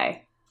in the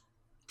day.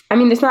 I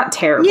mean, it's not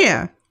terrible.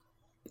 Yeah.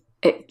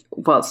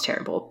 It's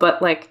terrible,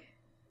 but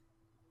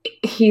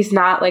he's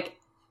not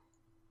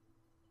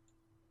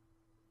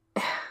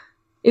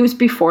it was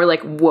before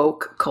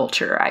woke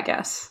culture, I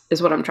guess,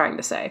 is what I'm trying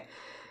to say.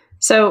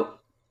 So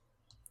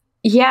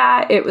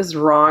yeah, it was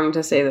wrong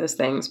to say those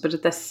things, but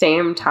at the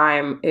same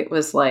time, it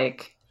was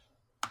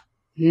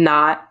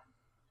not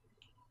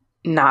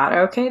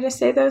okay to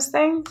say those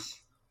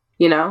things,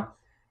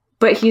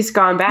 But he's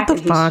gone back and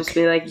he's just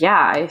be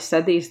yeah, I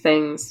said these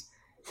things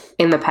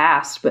in the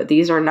past, but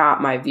these are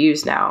not my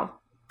views now.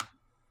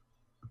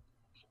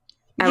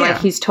 And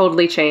like he's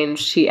totally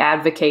changed. He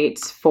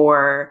advocates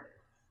for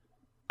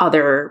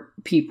other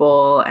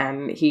people,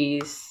 and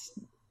he's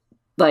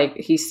like,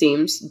 he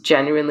seems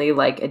genuinely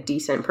like a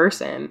decent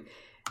person.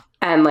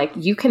 And like,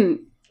 you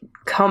can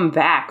come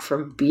back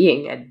from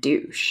being a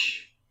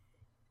douche.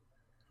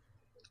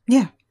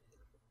 Yeah.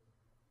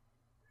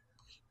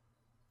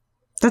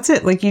 That's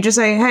it. Like, you just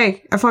say,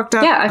 hey, I fucked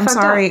up. I'm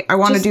sorry. I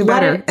want to do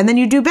better. And then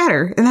you do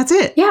better. And that's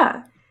it.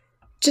 Yeah.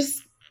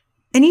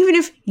 And even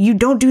if you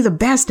don't do the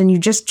best and you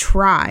just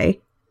try,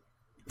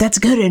 that's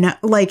good enough.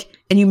 Like,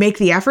 and you make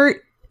the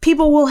effort,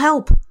 people will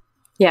help.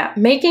 Yeah.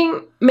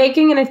 Making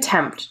an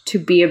attempt to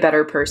be a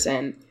better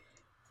person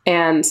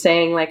and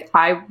saying, like,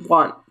 I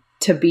want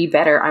to be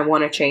better. I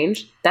want to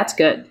change. That's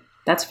good.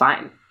 That's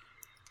fine.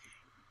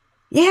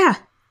 Yeah.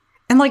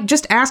 And like,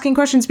 just asking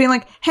questions, being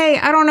like, hey,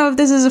 I don't know if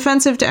this is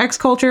offensive to X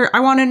culture.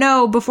 I want to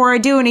know before I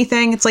do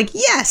anything. It's like,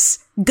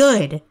 yes,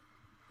 good.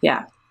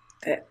 Yeah.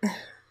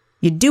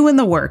 You're doing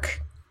the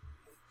work.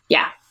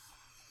 Yeah.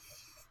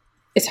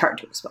 It's hard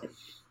to explain.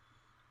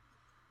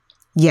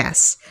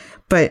 Yes.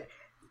 But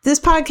this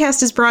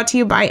podcast is brought to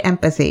you by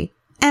empathy.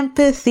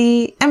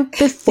 Empathy.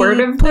 Word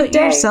of the Put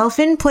day. yourself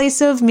in place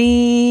of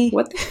me.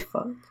 What the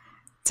fuck?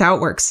 That's how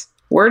it works.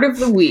 Word of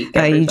the week.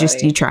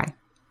 You try.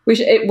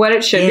 What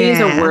it should be is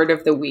a word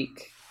of the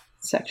week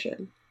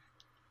section.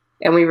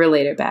 And we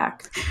relate it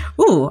back.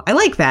 Ooh, I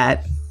like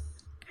that.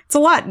 It's a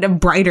lot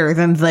brighter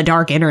than the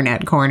dark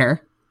internet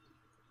corner.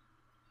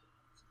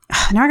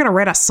 Now I gotta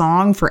write a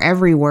song for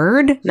every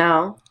word?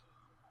 No.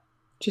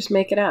 Just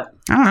make it up.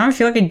 I don't know. I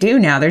feel like I do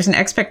now. There's an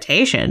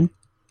expectation.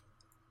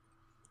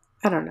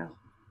 I don't know.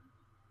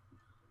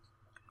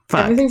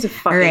 Fuck. Everything's a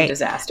fucking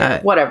disaster.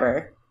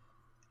 Whatever.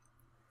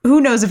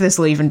 Who knows if this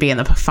will even be in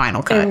the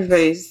final cut?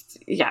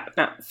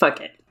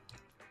 Fuck it.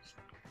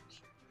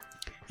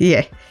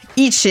 Yeah.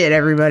 Eat shit,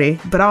 everybody.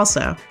 But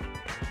also,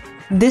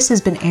 this has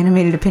been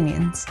Animated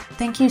Opinions.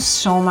 Thank you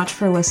so much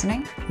for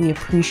listening. We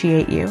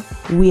appreciate you.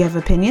 We have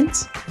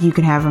opinions. You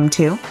can have them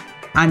too.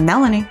 I'm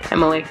Melanie.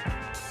 Emily.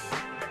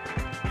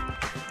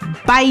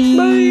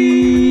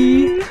 Bye.